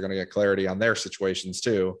teams are going to get clarity on their situations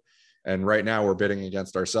too. And right now we're bidding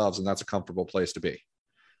against ourselves, and that's a comfortable place to be.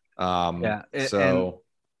 And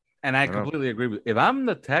I completely agree with you. If I'm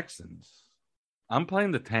the Texans, I'm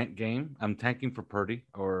playing the tank game. I'm tanking for Purdy,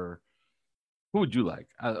 or who would you like?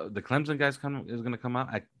 The Clemson guy's is going to come out.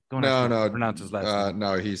 I don't know pronounce his last name.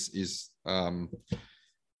 No, he's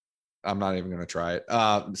I'm not even going to try it.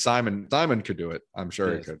 Simon could do it. I'm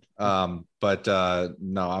sure he could. But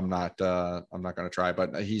no, I'm not going to try,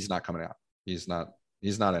 but he's not coming out. He's not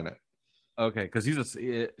in it. Okay. Cause he's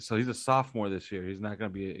a sophomore this year. He's not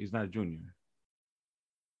a junior.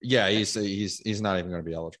 Yeah. He's not even going to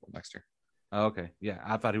be eligible next year. Okay. Yeah.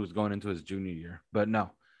 I thought he was going into his junior year, but no.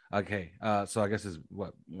 Okay. So I guess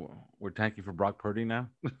we're tanking for Brock Purdy now.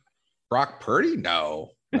 Brock Purdy? No,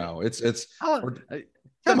 it's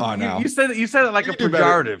come on now. You said it like a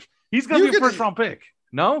pejorative. He's going to be a first round pick.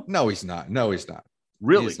 No, he's not.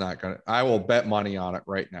 Really? He's not going to. I will bet money on it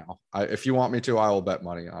right now. If you want me to, I will bet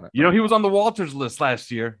money on it. He was on the Walters list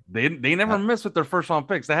last year. They never miss with their first round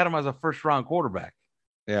picks. They had him as a first round quarterback.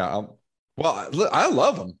 Yeah. Well, I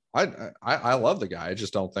love him. I love the guy.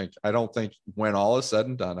 I don't think when all is said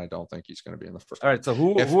and done, I don't think he's going to be in the first. All right. So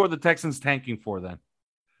who are the Texans tanking for then?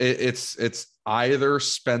 It's either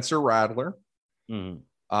Spencer Rattler,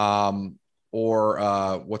 or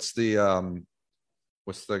what's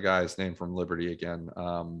the guy's name from Liberty again?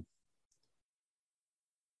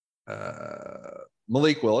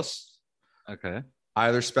 Malik Willis. Okay.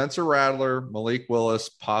 Either Spencer Rattler, Malik Willis,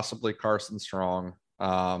 possibly Carson Strong.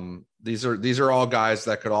 These are all guys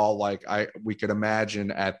that could all we could imagine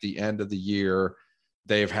at the end of the year,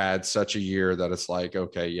 they've had such a year that it's like,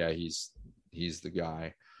 okay, yeah, he's the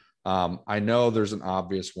guy. I know there's an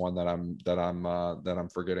obvious one that I'm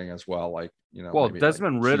forgetting as well.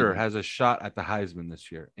 Desmond Ridder has a shot at the Heisman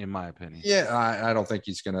this year, in my opinion. Yeah. I don't think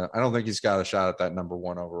he's got a shot at that number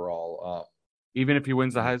one overall. Even if he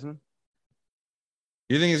wins the Heisman?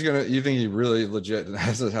 You think he really legit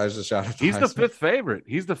has a shot at the He's Heisman? The fifth favorite.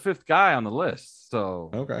 He's the fifth guy on the list.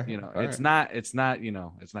 So, okay. It's not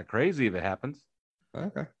crazy if it happens.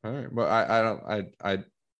 Okay. All right. But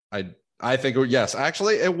I think, yes,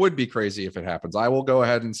 actually it would be crazy if it happens. I will go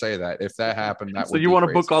ahead and say that if that happened, that would be crazy. So you want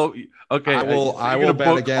to book all, okay. I will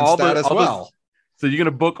bet against that as well. So you're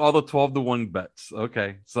gonna book all the 12-1 bets.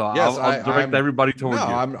 Okay. So yes, I'll direct everybody towards you.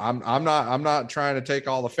 I'm not trying to take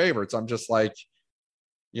all the favorites. I'm just like,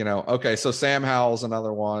 okay, so Sam Howell's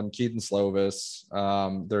another one, Keaton Slovis.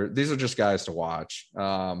 These are just guys to watch.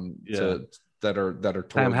 That are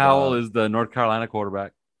Sam Howell is the North Carolina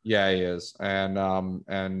quarterback. Yeah, he is. And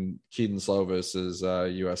Keaton Slovis is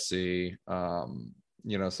USC.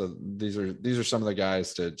 So these are some of the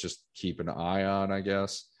guys to just keep an eye on, I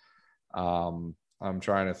guess. I'm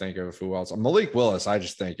trying to think of who else. Malik Willis, I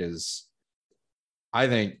think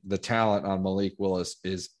the talent on Malik Willis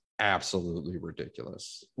is absolutely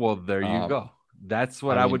ridiculous. Well, there you go. That's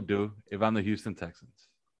what I would do if I'm the Houston Texans.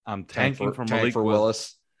 I'm tanking for Malik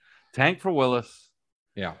Willis. Tank for Willis.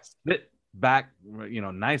 Yeah. Sit back,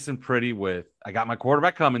 nice and pretty I got my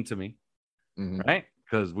quarterback coming to me, right?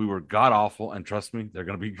 Because we were god awful, and trust me, they're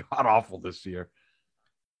going to be god awful this year.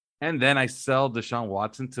 And then I sell Deshaun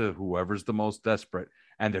Watson to whoever's the most desperate,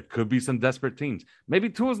 and there could be some desperate teams. Maybe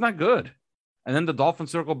Tua's not good, and then the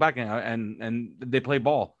Dolphins circle back and they play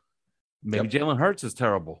ball. Maybe Jalen Hurts is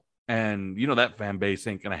terrible, and that fan base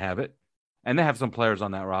ain't going to have it. and they have some players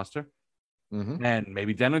on that roster. Mm-hmm. And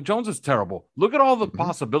maybe Daniel Jones is terrible. Look at all the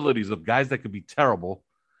possibilities of guys that could be terrible.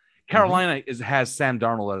 Carolina has Sam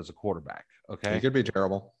Darnold as a quarterback. Okay. He could be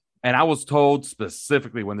terrible. And I was told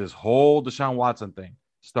specifically when this whole Deshaun Watson thing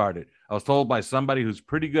started, I was told by somebody who's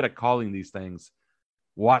pretty good at calling these things,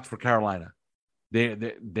 watch for Carolina.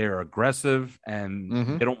 They're aggressive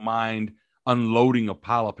and they don't mind unloading a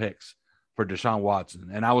pile of picks for Deshaun Watson.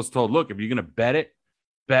 And I was told, look, if you're going to bet it,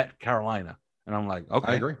 bet Carolina. And I'm like,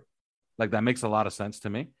 okay. I agree. Like, that makes a lot of sense to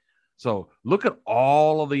me. So look at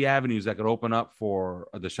all of the avenues that could open up for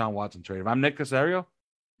a Deshaun Watson trade. If I'm Nick Caserio,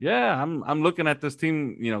 I'm looking at this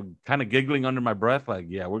team, kind of giggling under my breath. Like,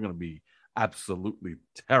 yeah, we're going to be absolutely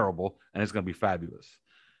terrible. And it's going to be fabulous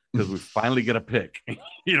because we finally get a pick.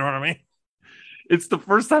 You know what I mean? It's the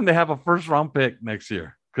first time they have a first round pick next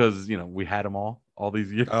year because, we had them all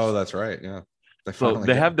these years. Oh, that's right. Yeah.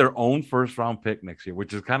 They have their own first round pick next year,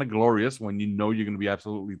 which is kind of glorious when you're going to be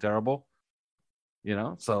absolutely terrible.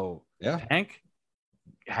 So yeah, Tank,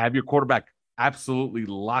 have your quarterback absolutely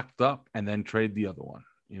locked up and then trade the other one.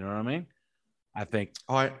 You know what I mean? I think.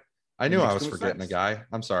 Oh, I knew I was forgetting a guy.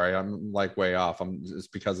 I'm sorry. I'm like way off. It's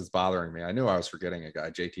because it's bothering me. I knew I was forgetting a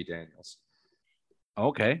guy, JT Daniels.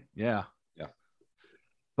 Okay. Yeah. Yeah.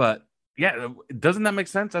 But yeah, doesn't that make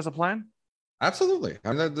sense as a plan? Absolutely.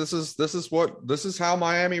 I mean, this is how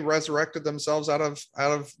Miami resurrected themselves out of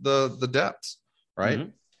the depths, right? Mm-hmm.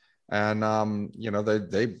 And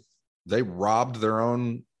they robbed their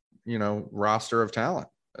own roster of talent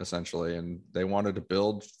essentially, and they wanted to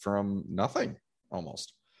build from nothing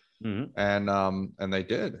almost. Mm-hmm. And they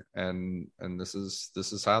did, and this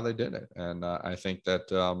is how they did it. And I think that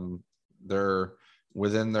they're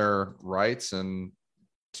within their rights and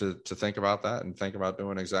to think about that and think about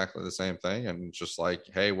doing exactly the same thing. And just like,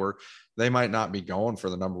 hey, they might not be going for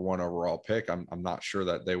the number 1 overall pick. I'm not sure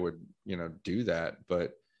that they would, do that,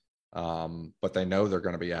 but they know they're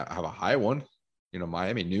going to have a high one.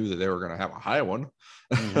 Miami knew that they were going to have a high one,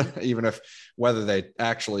 even if whether they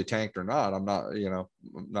actually tanked or not, I'm not, I'm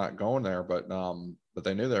not going there, but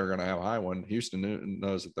they knew they were going to have a high one. Houston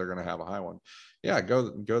knows that they're going to have a high one. Yeah. Go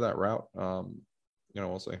that route.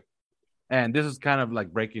 We'll see. And this is kind of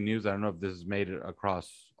like breaking news. I don't know if this has made it across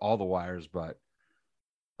all the wires, but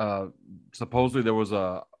supposedly there was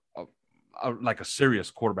a serious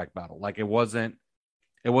quarterback battle. Like it wasn't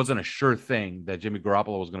a sure thing that Jimmy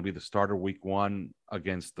Garoppolo was going to be the starter week 1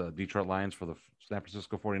 against the Detroit Lions for the San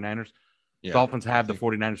Francisco 49ers. Yeah, Dolphins have the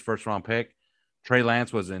 49ers first round pick. Trey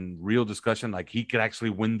Lance was in real discussion. Like he could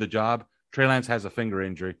actually win the job. Trey Lance has a finger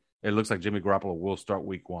injury. It looks like Jimmy Garoppolo will start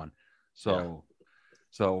week 1.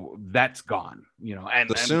 So that's gone, and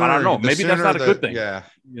but I don't know, maybe that's not a good thing. Yeah,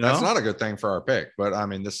 that's not a good thing for our pick. But I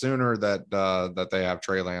mean, the sooner that they have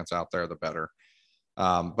Trey Lance out there, the better.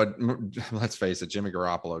 But let's face it, Jimmy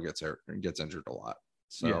Garoppolo gets injured a lot.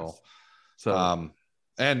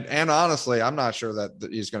 And honestly, I'm not sure that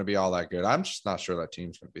he's going to be all that good. I'm just not sure that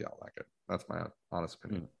team's going to be all that good. That's my honest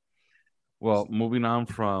opinion. Well, moving on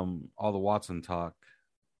from all the Watson talk,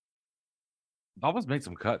 Dolphins made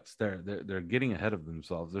some cuts. They're getting ahead of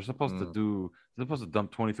themselves. They're supposed to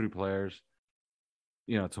dump 23 players,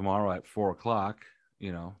 tomorrow at 4:00,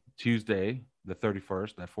 Tuesday, the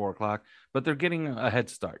 31st at 4:00, but they're getting a head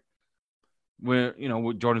start. Where,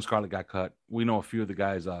 Jordan Scarlett got cut. We know a few of the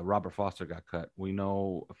guys, Robert Foster got cut. We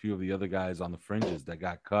know a few of the other guys on the fringes that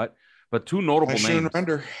got cut, but two notable names.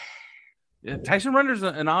 Render. Yeah, Tyson Render's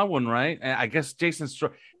an odd one, right? And I guess Jason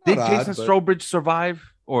Strowbridge survive?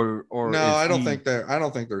 Or no, I don't think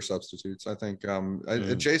they're substitutes. I think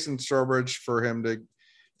Jason Strowbridge, for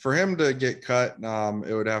him to get cut,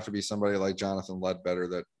 it would have to be somebody like Jonathan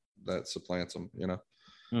Ledbetter that supplants him,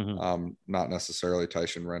 not necessarily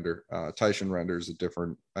Tyson Render. Tyson Render is a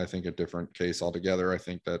different case altogether. I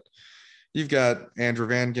think that you've got Andrew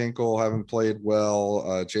Van Ginkel haven't played well.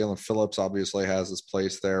 Jalen Phillips obviously has his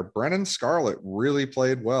place there. Brennan Scarlett really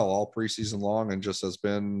played well all preseason long and just has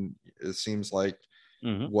been, it seems like,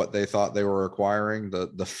 what they thought they were acquiring,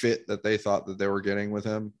 the fit that they thought that they were getting with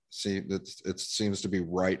him. It seems to be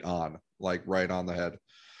right on the head.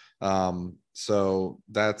 So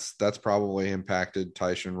that's probably impacted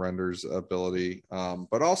Tyson Render's ability.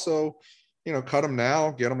 But also, cut him now,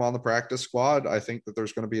 get him on the practice squad. I think that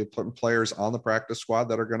there's going to be players on the practice squad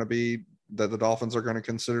that the Dolphins are going to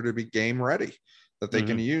consider to be game ready, that they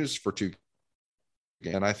can use for 2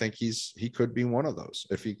 games. And I think he could be one of those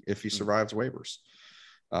if he survives waivers.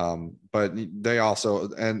 But they also,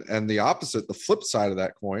 and the opposite, the flip side of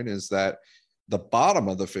that coin is that the bottom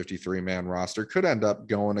of the 53-man roster could end up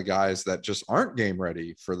going to guys that just aren't game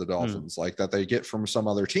ready for the Dolphins, like that they get from some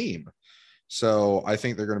other team. So I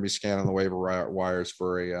think they're going to be scanning the waiver wires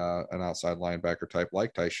for an outside linebacker type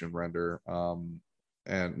like Tyshawn Render,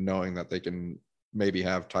 and knowing that they can maybe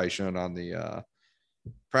have Tyshawn on the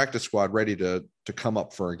practice squad ready to come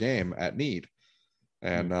up for a game at need.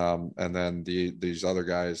 And then these other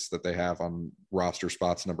guys that they have on roster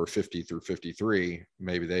spots number 50 through 53,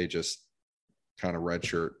 maybe they just kind of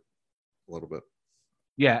redshirt a little bit.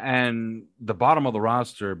 Yeah, and the bottom of the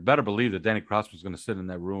roster, better believe that Danny Crossman's going to sit in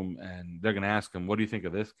that room and they're going to ask him, what do you think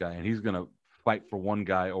of this guy? And he's going to fight for one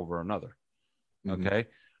guy over another. Okay?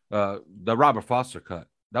 The Robert Foster cut,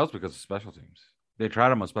 that was because of special teams. They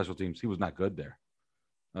tried him on special teams. He was not good there.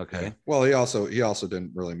 Okay. Yeah. Well, he also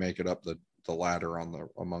didn't really make it up the ladder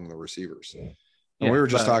among the receivers. And we were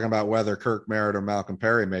just talking about whether Kirk Merritt or Malcolm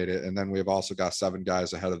Perry made it, and then we've also got 7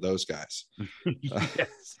 guys ahead of those guys.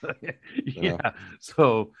 Yes. Yeah.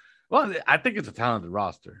 So, well, I think it's a talented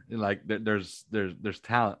roster. Like there's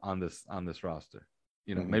talent on this roster.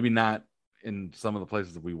 You know, maybe not in some of the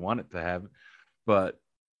places that we want it to have, but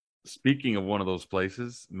speaking of one of those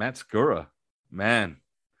places, Matt Skura, man,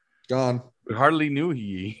 gone. We hardly knew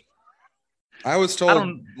he. I was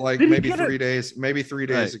told maybe 3 days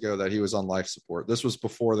Right. ago that he was on life support. This was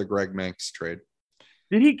before the Greg Manx trade.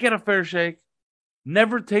 Did he get a fair shake?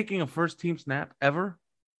 Never taking a first team snap ever?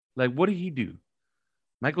 Like, what did he do?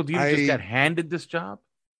 Michael Dieter just got handed this job?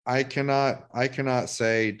 I cannot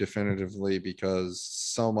say definitively because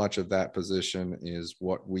so much of that position is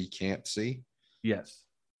what we can't see. Yes.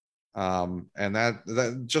 And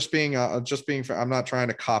that just being I'm not trying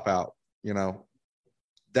to cop out, you know.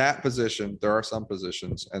 That position, there are some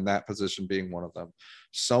positions, and that position being one of them.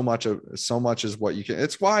 So much is what you can.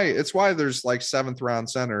 It's why there's like 7th round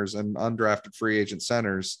centers and undrafted free agent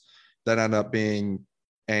centers that end up being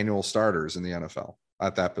annual starters in the NFL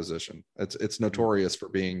at that position. It's notorious for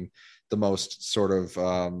being the most sort of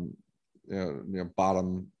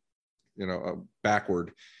bottom,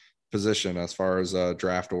 backward position as far as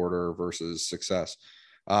draft order versus success,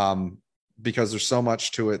 because there's so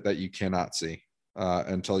much to it that you cannot see.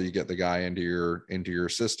 Until you get the guy into your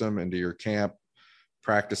system, into your camp,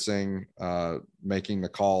 practicing, making the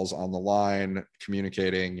calls on the line,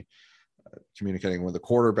 communicating with the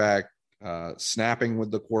quarterback, snapping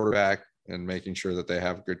with the quarterback, and making sure that they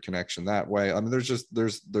have a good connection that way. I mean,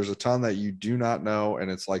 there's a ton that you do not know,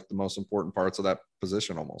 and it's like the most important parts of that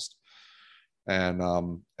position almost.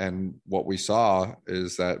 And what we saw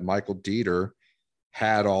is that Michael Dieter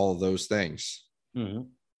had all of those things. Mm-hmm.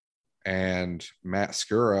 And Matt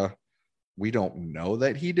Skura, we don't know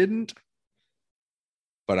that he didn't,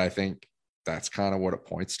 but I think that's kind of what it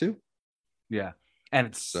points to. Yeah. And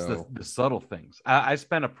it's the subtle things. I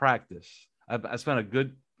spent a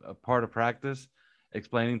good part of practice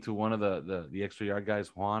explaining to one of the extra yard guys,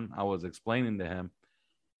 Juan. I was explaining to him,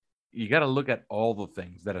 you got to look at all the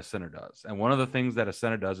things that a center does. And one of the things that a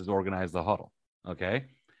center does is organize the huddle. Okay.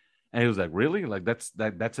 And he was like, really? Like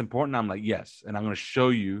that's important. I'm like, yes. And I'm going to show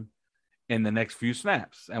you in the next few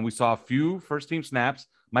snaps. And we saw a few first team snaps,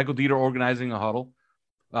 Michael Dieter organizing a huddle.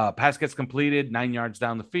 Pass gets completed 9 yards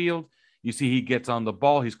down the field. You see he gets on the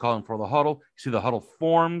ball. He's calling for the huddle. You see the huddle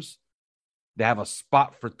forms. They have a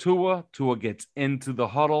spot for Tua. Tua gets into the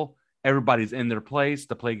huddle. Everybody's in their place.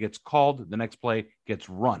 The play gets called. The next play gets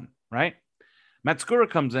run, right? Matt Skura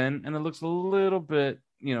comes in, and it looks a little bit,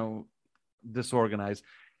 disorganized.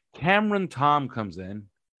 Cameron Tom comes in,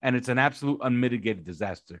 and it's an absolute unmitigated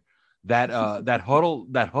disaster. That huddle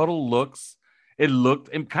looked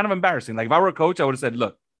kind of embarrassing. Like if I were a coach, I would have said,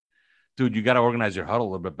 look, dude, you got to organize your huddle a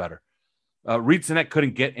little bit better. Reed Sinek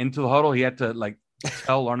couldn't get into the huddle. He had to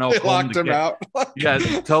tell Larnell Coleman out.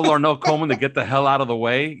 Tell Larnell Coleman to get the hell out of the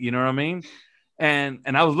way. You know what I mean? And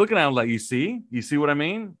I was looking at him like, you see what I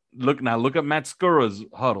mean? Look at Matt Skura's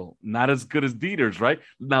huddle. Not as good as Dieter's, right?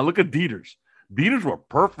 Now look at Dieter's. Dieter's were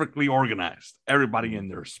perfectly organized. Everybody in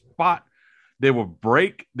their spot. They will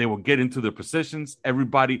break. They will get into their positions.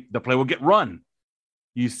 The play will get run.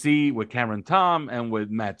 You see with Cameron Tom and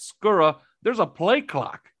with Matt Skura, there's a play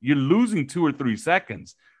clock. You're losing 2 or 3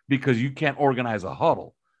 seconds because you can't organize a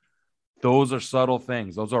huddle. Those are subtle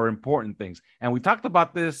things. Those are important things. And we talked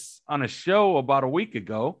about this on a show about a week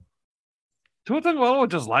ago. Tua Tagovailoa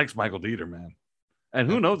just likes Michael Dieter, man. And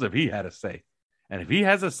who knows if he had a say. And if he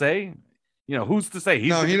has a say, who's to say? He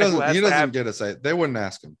doesn't get a say. They wouldn't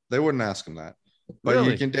ask him. They wouldn't ask him that. But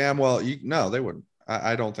really? You can damn well. No, they wouldn't.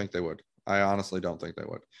 I don't think they would. I honestly don't think they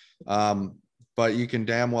would. But you can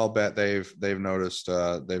damn well bet they've noticed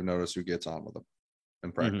who gets on with them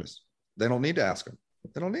in practice. Mm-hmm. They don't need to ask him.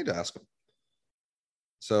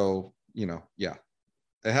 So yeah,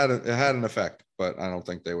 it had an effect, but I don't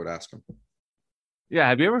think they would ask him. Yeah,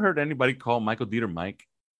 have you ever heard anybody call Michael Dieter Mike?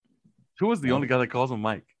 Tua is the only guy that calls him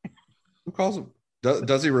Mike. Who calls him?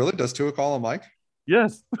 Does he really? Does Tua call him Mike?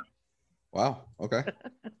 Yes. Wow. Okay.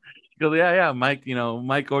 Because yeah, Mike.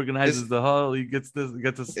 Mike organizes the huddle. He gets this.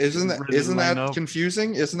 Isn't that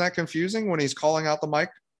confusing? Isn't that confusing when he's calling out the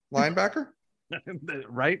Mike linebacker?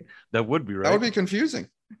 Right. That would be right. That would be confusing.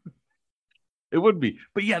 It would be.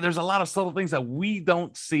 But yeah, there's a lot of subtle things that we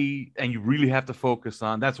don't see, and you really have to focus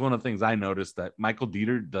on. That's one of the things I noticed, that Michael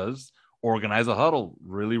Dieter does organize a huddle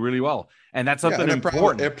really, really well. And that's something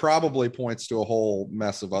important. It probably points to a whole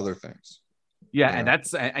mess of other things. Yeah,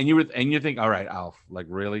 and you think, all right, Alf, like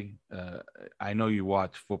really? I know you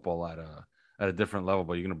watch football at a different level,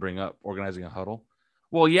 but you're going to bring up organizing a huddle?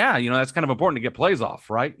 Well, yeah, that's kind of important to get plays off,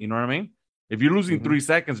 right? You know what I mean? If you're losing 3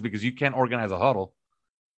 seconds because you can't organize a huddle,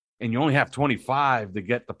 and you only have 25 to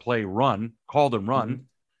get the play called and run,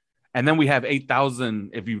 and then we have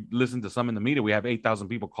 8,000. If you listen to some in the media, we have 8,000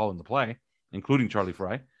 people calling the play, including Charlie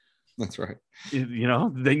Fry. That's right.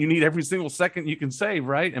 Then you need every single second you can save,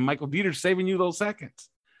 right? And Michael Dieter's saving you those seconds.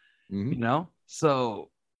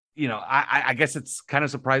 So I guess it's kind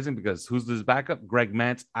of surprising, because who's this backup? Greg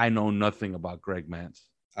Mance. I know nothing about Greg Mance.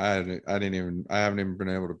 I haven't even been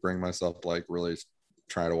able to bring myself to like really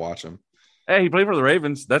try to watch him. Hey, he played for the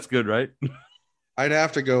Ravens. That's good, right? I'd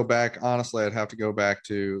have to go back. Honestly, I'd have to go back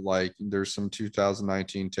to like there's some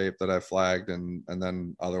 2019 tape that I flagged, and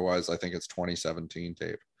then otherwise I think it's 2017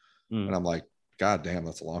 tape. And I'm like, God damn,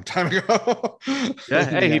 that's a long time ago. Yeah,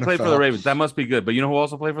 hey, he played for the Ravens. That must be good. But you know who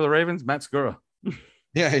also played for the Ravens? Matt Skura.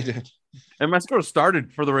 Yeah, he did. And Matt Skura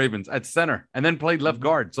started for the Ravens at center and then played left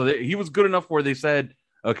guard. So he was good enough where they said,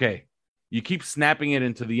 okay, you keep snapping it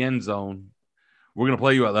into the end zone, we're going to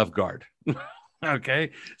play you at left guard.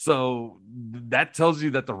 Okay. So that tells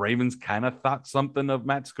you that the Ravens kind of thought something of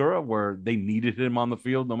Matt Skura, where they needed him on the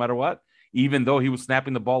field no matter what, even though he was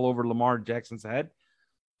snapping the ball over Lamar Jackson's head.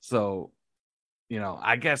 So,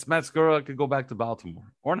 I guess Matt Skura could go back to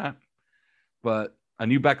Baltimore or not, but a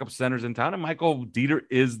new backup center's in town, and Michael Dieter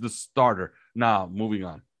is the starter. Now, moving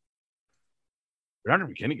on. Bernard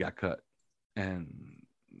McKinney got cut, and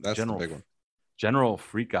that's the big one. General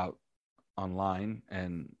freak out online,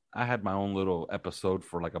 and I had my own little episode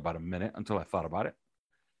for like about a minute until I thought about it.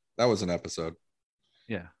 That was an episode.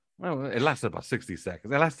 Yeah. Well, it lasted about 60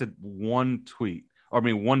 seconds. It lasted one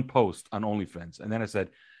post on OnlyFans. And then I said,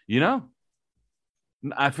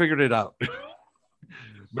 I figured it out.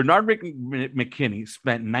 Bernard McKinney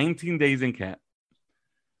spent 19 days in camp,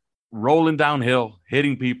 rolling downhill,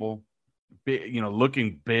 hitting people,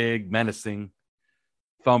 looking big, menacing,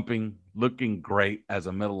 thumping, looking great as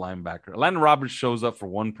a middle linebacker. Landon Roberts shows up for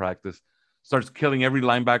one practice, starts killing every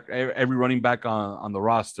linebacker, every running back on the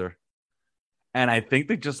roster. And I think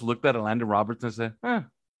they just looked at Landon Roberts and said,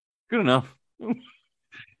 good enough.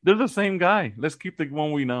 They're the same guy. Let's keep the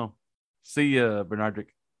one we know. See ya, Bernardrick.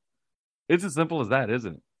 It's as simple as that,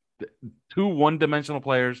 isn't it? 2 one-dimensional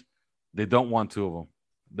players. They don't want 2 of them.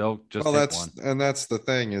 They'll just take one. And that's the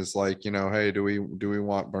thing is like, hey, do we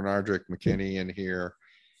want Bernardrick McKinney in here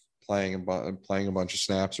playing a bunch of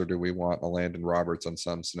snaps, or do we want a Landon Roberts on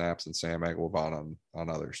some snaps and Sam Agwabon on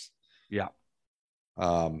others? Yeah.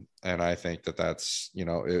 And I think that's,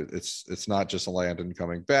 it's not just a Landon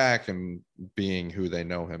coming back and being who they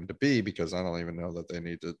know him to be, because I don't even know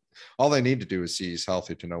that all they need to do is see he's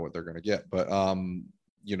healthy to know what they're going to get. But,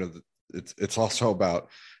 it's also about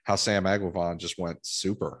how Sam Agwabon just went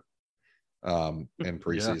super, in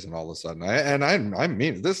preseason all of a sudden. I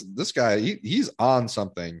mean, this guy, he's on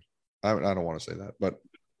something. I don't want to say that, but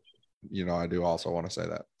I do also want to say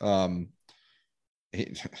that.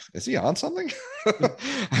 Is he on something?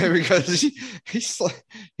 Because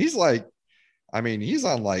he's like, I mean, he's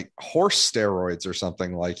on like horse steroids or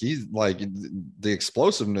something. Like he's like the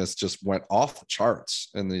explosiveness just went off the charts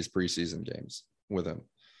in these preseason games with him.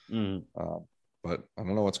 But I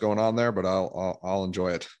don't know what's going on there, but I'll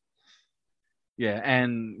enjoy it. Yeah,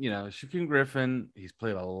 and Shaquem Griffin, he's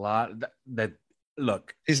played a lot.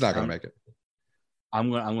 Look, he's not going to make it.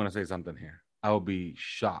 I'm going to say something here. I will be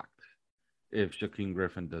shocked if Shaquem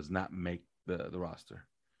Griffin does not make the roster.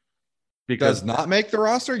 Because does not make the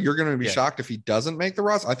roster? You're going to be shocked if he doesn't make the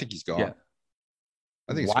roster? I think he's gone. Yeah.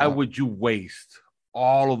 I think why would you waste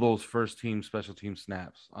all of those first team special team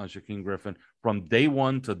snaps on Shaquem Griffin from day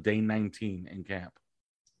 1 to day 19 in camp,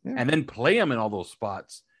 and then play him in all those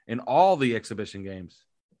spots in all the exhibition games?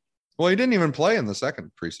 Well, he didn't even play in the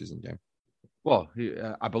second preseason game. Well,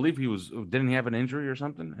 I believe didn't he have an injury or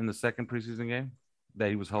something in the second preseason game that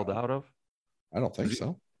he was held out of? I don't think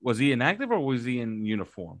so. Was he inactive or was he in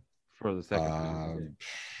uniform for the second preseason game?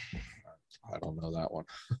 I don't know that one.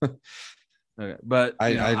 Okay. But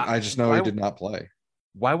I just know he did not play.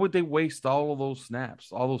 Why would they waste all of those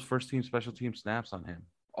snaps, all those first team, special team snaps on him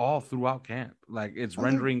all throughout camp? Like, it's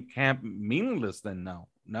rendering camp meaningless then now.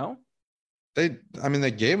 No? They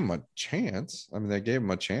gave him a chance. They gave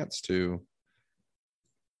him a chance to,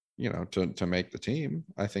 to make the team.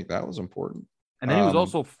 I think that was important. And then he was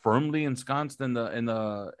also firmly ensconced in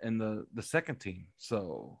the second team.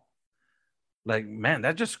 So, like, man,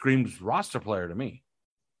 that just screams roster player to me.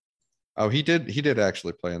 Oh, he did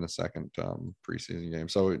actually play in the second preseason game.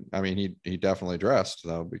 So he definitely dressed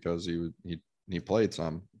though, because he played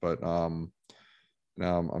some. But now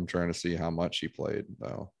I'm trying to see how much he played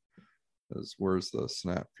though. Where's the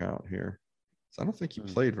snap count here? So I don't think he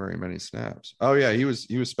played very many snaps. Oh yeah, he was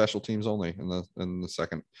special teams only in the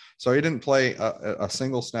second. So he didn't play a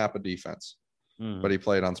single snap of defense, but he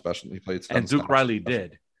played on special. He played. And Duke Riley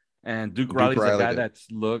did. And Duke Riley's a guy that's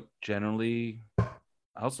looked generally,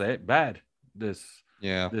 I'll say it, bad this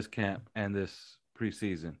camp and this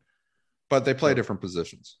preseason. But they play different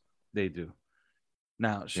positions. They do.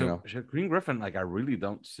 Now, Shaquem Griffin, like, I really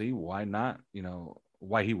don't see why not,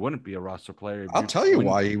 why he wouldn't be a roster player. I'll tell you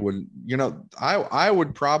why he wouldn't. I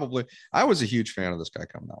was a huge fan of this guy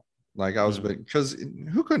coming out. Like, I was a bit, because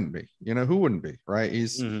who couldn't be? Who wouldn't be, right?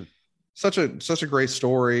 He's such a great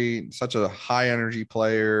story, such a high energy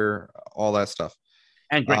player, all that stuff.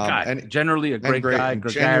 And great guy. And generally a great guy.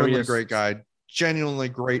 Genuinely great guy. Genuinely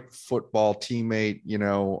great football teammate,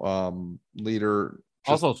 leader.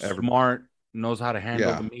 Also smart, knows how to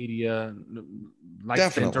handle the media,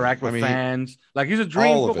 likes to interact with fans. Like, he's a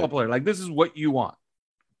dream football player. Like, this is what you want.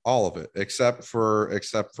 All of it, except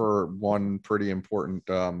for one pretty important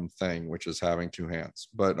thing, which is having two hands.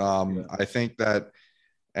 But I think that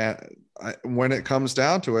when it comes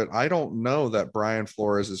down to it, I don't know that Brian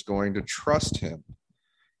Flores is going to trust him.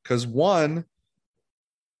 Because one,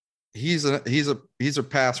 he's a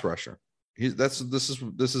pass rusher. This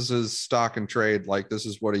is his stock and trade. Like, this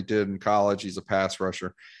is what he did in college. He's a pass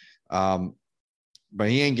rusher, but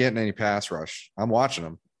he ain't getting any pass rush. I'm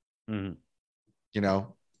watching him.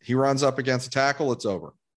 He runs up against a tackle, it's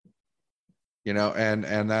over.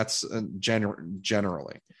 And that's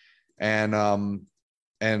generally, and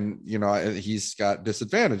he's got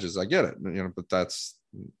disadvantages. I get it. But this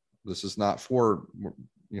is not for.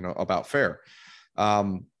 About fair.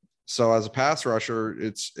 So as a pass rusher,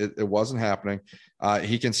 it wasn't happening.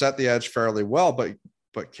 He can set the edge fairly well, but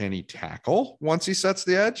can he tackle once he sets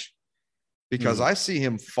the edge? Because I see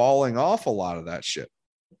him falling off a lot of that shit.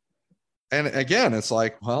 And again, it's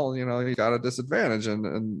like, well, he got a disadvantage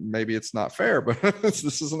and maybe it's not fair, but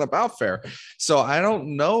this isn't about fair. So I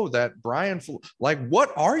don't know that Brian, like,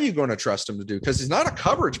 what are you going to trust him to do? Because he's not a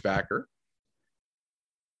coverage backer,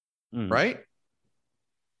 right?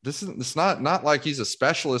 It's not like he's a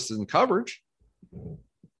specialist in coverage.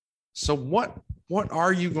 So what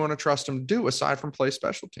are you going to trust him to do aside from play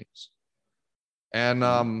special teams? And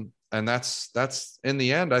that's in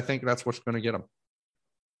the end, I think that's what's going to get him.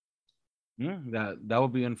 Yeah, that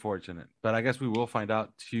would be unfortunate, but I guess we will find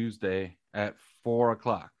out Tuesday at 4:00.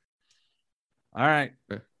 All right,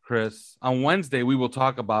 Chris. On Wednesday, we will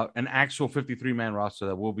talk about an actual 53-man roster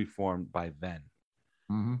that will be formed by then,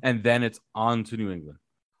 and then it's on to New England.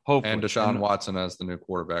 Hopefully. And Deshaun Watson as the new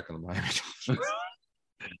quarterback in the Miami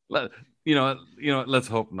Dolphins. Let's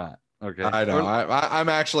hope not. Okay. I know. I am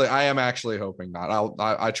actually hoping not.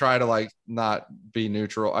 I try to not be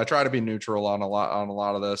neutral. I try to be neutral on a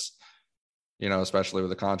lot of this, especially with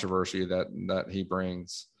the controversy that he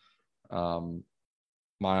brings. My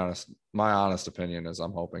honest opinion is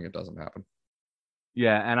I'm hoping it doesn't happen.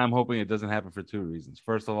 Yeah, and I'm hoping it doesn't happen for two reasons.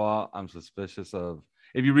 First of all, I'm suspicious of,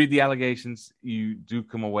 if you read the allegations, you do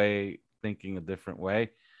come away thinking a different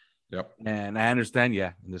way. Yep. And I understand,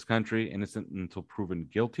 in this country, innocent until proven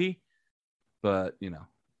guilty. But,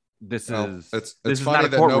 this is funny not a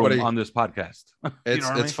courtroom on this podcast.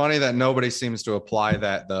 It's funny that nobody seems to apply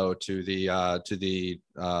that, though, to the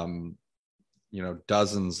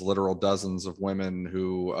literal dozens of women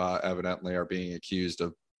who evidently are being accused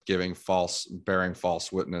of bearing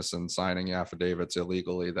false witness and signing affidavits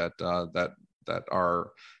illegally that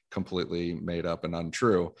are completely made up and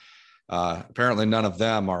untrue. Apparently none of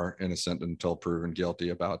them are innocent until proven guilty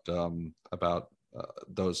about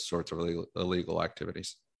those sorts of illegal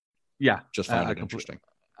activities. Yeah. Just find it interesting.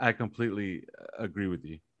 I completely agree with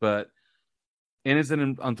you, but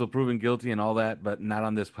innocent until proven guilty and all that, but not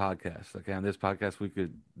on this podcast. Okay. On this podcast, we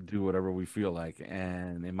could do whatever we feel like.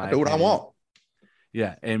 And in my do what I want.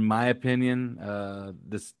 Yeah, in my opinion,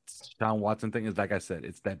 this Deshaun Watson thing is, like I said,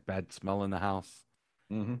 it's that bad smell in the house.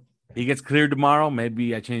 He gets cleared tomorrow.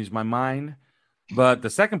 Maybe I change my mind, But the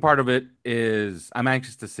second part of it is I'm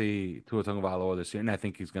anxious to see Tua Tagovailoa this year, and I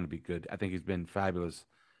think he's going to be good. I think he's been fabulous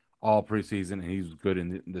all preseason, and he's good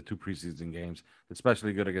in the 2 preseason games,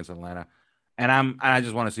 especially good against Atlanta. And I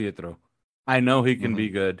just want to see it through. I know he can be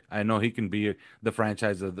good. I know he can be the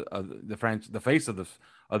franchise of the face of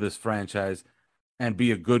this franchise, and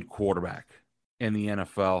be a good quarterback in the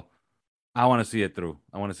NFL. I want to see it through.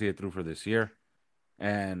 I want to see it through for this year.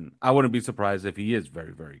 And I wouldn't be surprised if he is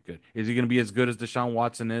very, very good. Is he going to be as good as Deshaun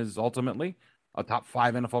Watson is ultimately? A top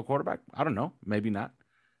 5 NFL quarterback? I don't know. Maybe not.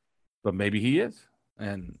 But maybe he is.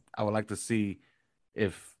 And I would like to see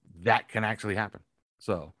if that can actually happen.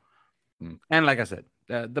 So, and like I said,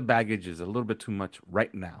 the baggage is a little bit too much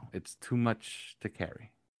right now. It's too much to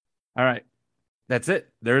carry. All right. That's it.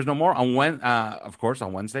 There is no more. Of course,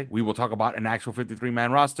 on Wednesday, we will talk about an actual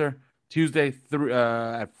 53-man roster. Tuesday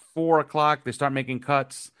at 4 o'clock, they start making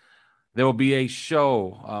cuts. There will be a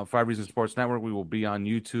show, 5 Reasons Sports Network. We will be on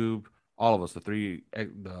YouTube. All of us, the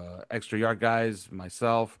Extra Yard guys,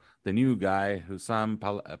 myself, the new guy, Hussam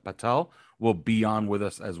Patel, will be on with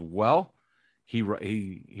us as well. He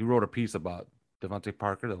wrote a piece about Devontae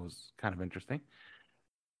Parker that was kind of interesting.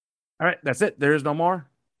 All right, that's it. There is no more.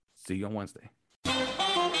 See you on Wednesday.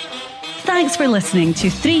 Thanks for listening to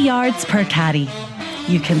 3 Yards Per Carry.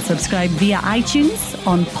 You can subscribe via iTunes,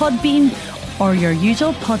 on Podbean, or your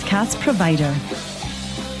usual podcast provider.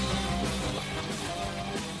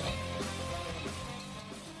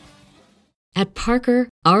 At Parker,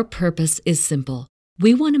 our purpose is simple.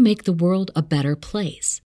 We want to make the world a better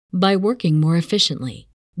place by working more efficiently,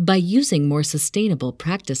 by using more sustainable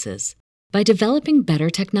practices, by developing better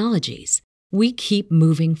technologies. We keep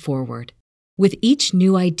moving forward. With each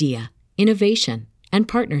new idea, innovation, and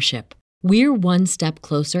partnership, we're one step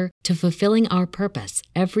closer to fulfilling our purpose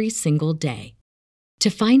every single day.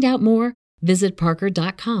 To find out more, visit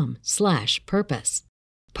parker.com/purpose.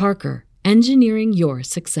 Parker, engineering your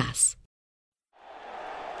success.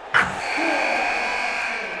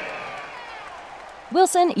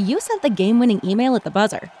 Wilson, you sent the game-winning email at the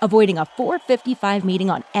buzzer, avoiding a 4:55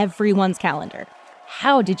 meeting on everyone's calendar.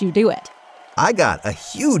 How did you do it? I got a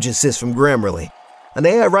huge assist from Grammarly, an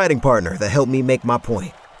AI writing partner that helped me make my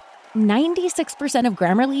point. 96% of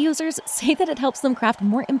Grammarly users say that it helps them craft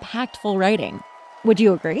more impactful writing. Would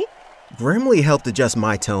you agree? Grammarly helped adjust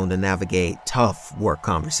my tone to navigate tough work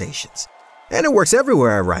conversations. And it works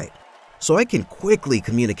everywhere I write, so I can quickly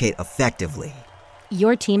communicate effectively.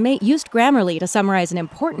 Your teammate used Grammarly to summarize an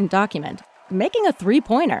important document, making a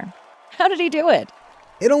 3-pointer. How did he do it?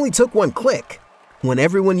 It only took 1 click. When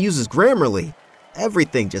everyone uses Grammarly,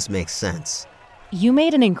 everything just makes sense. You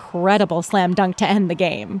made an incredible slam dunk to end the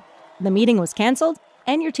game. The meeting was canceled,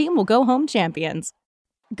 and your team will go home champions.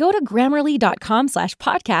 Go to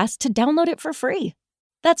Grammarly.com/podcast to download it for free.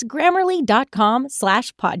 That's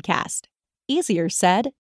Grammarly.com/podcast. Easier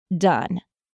said, done.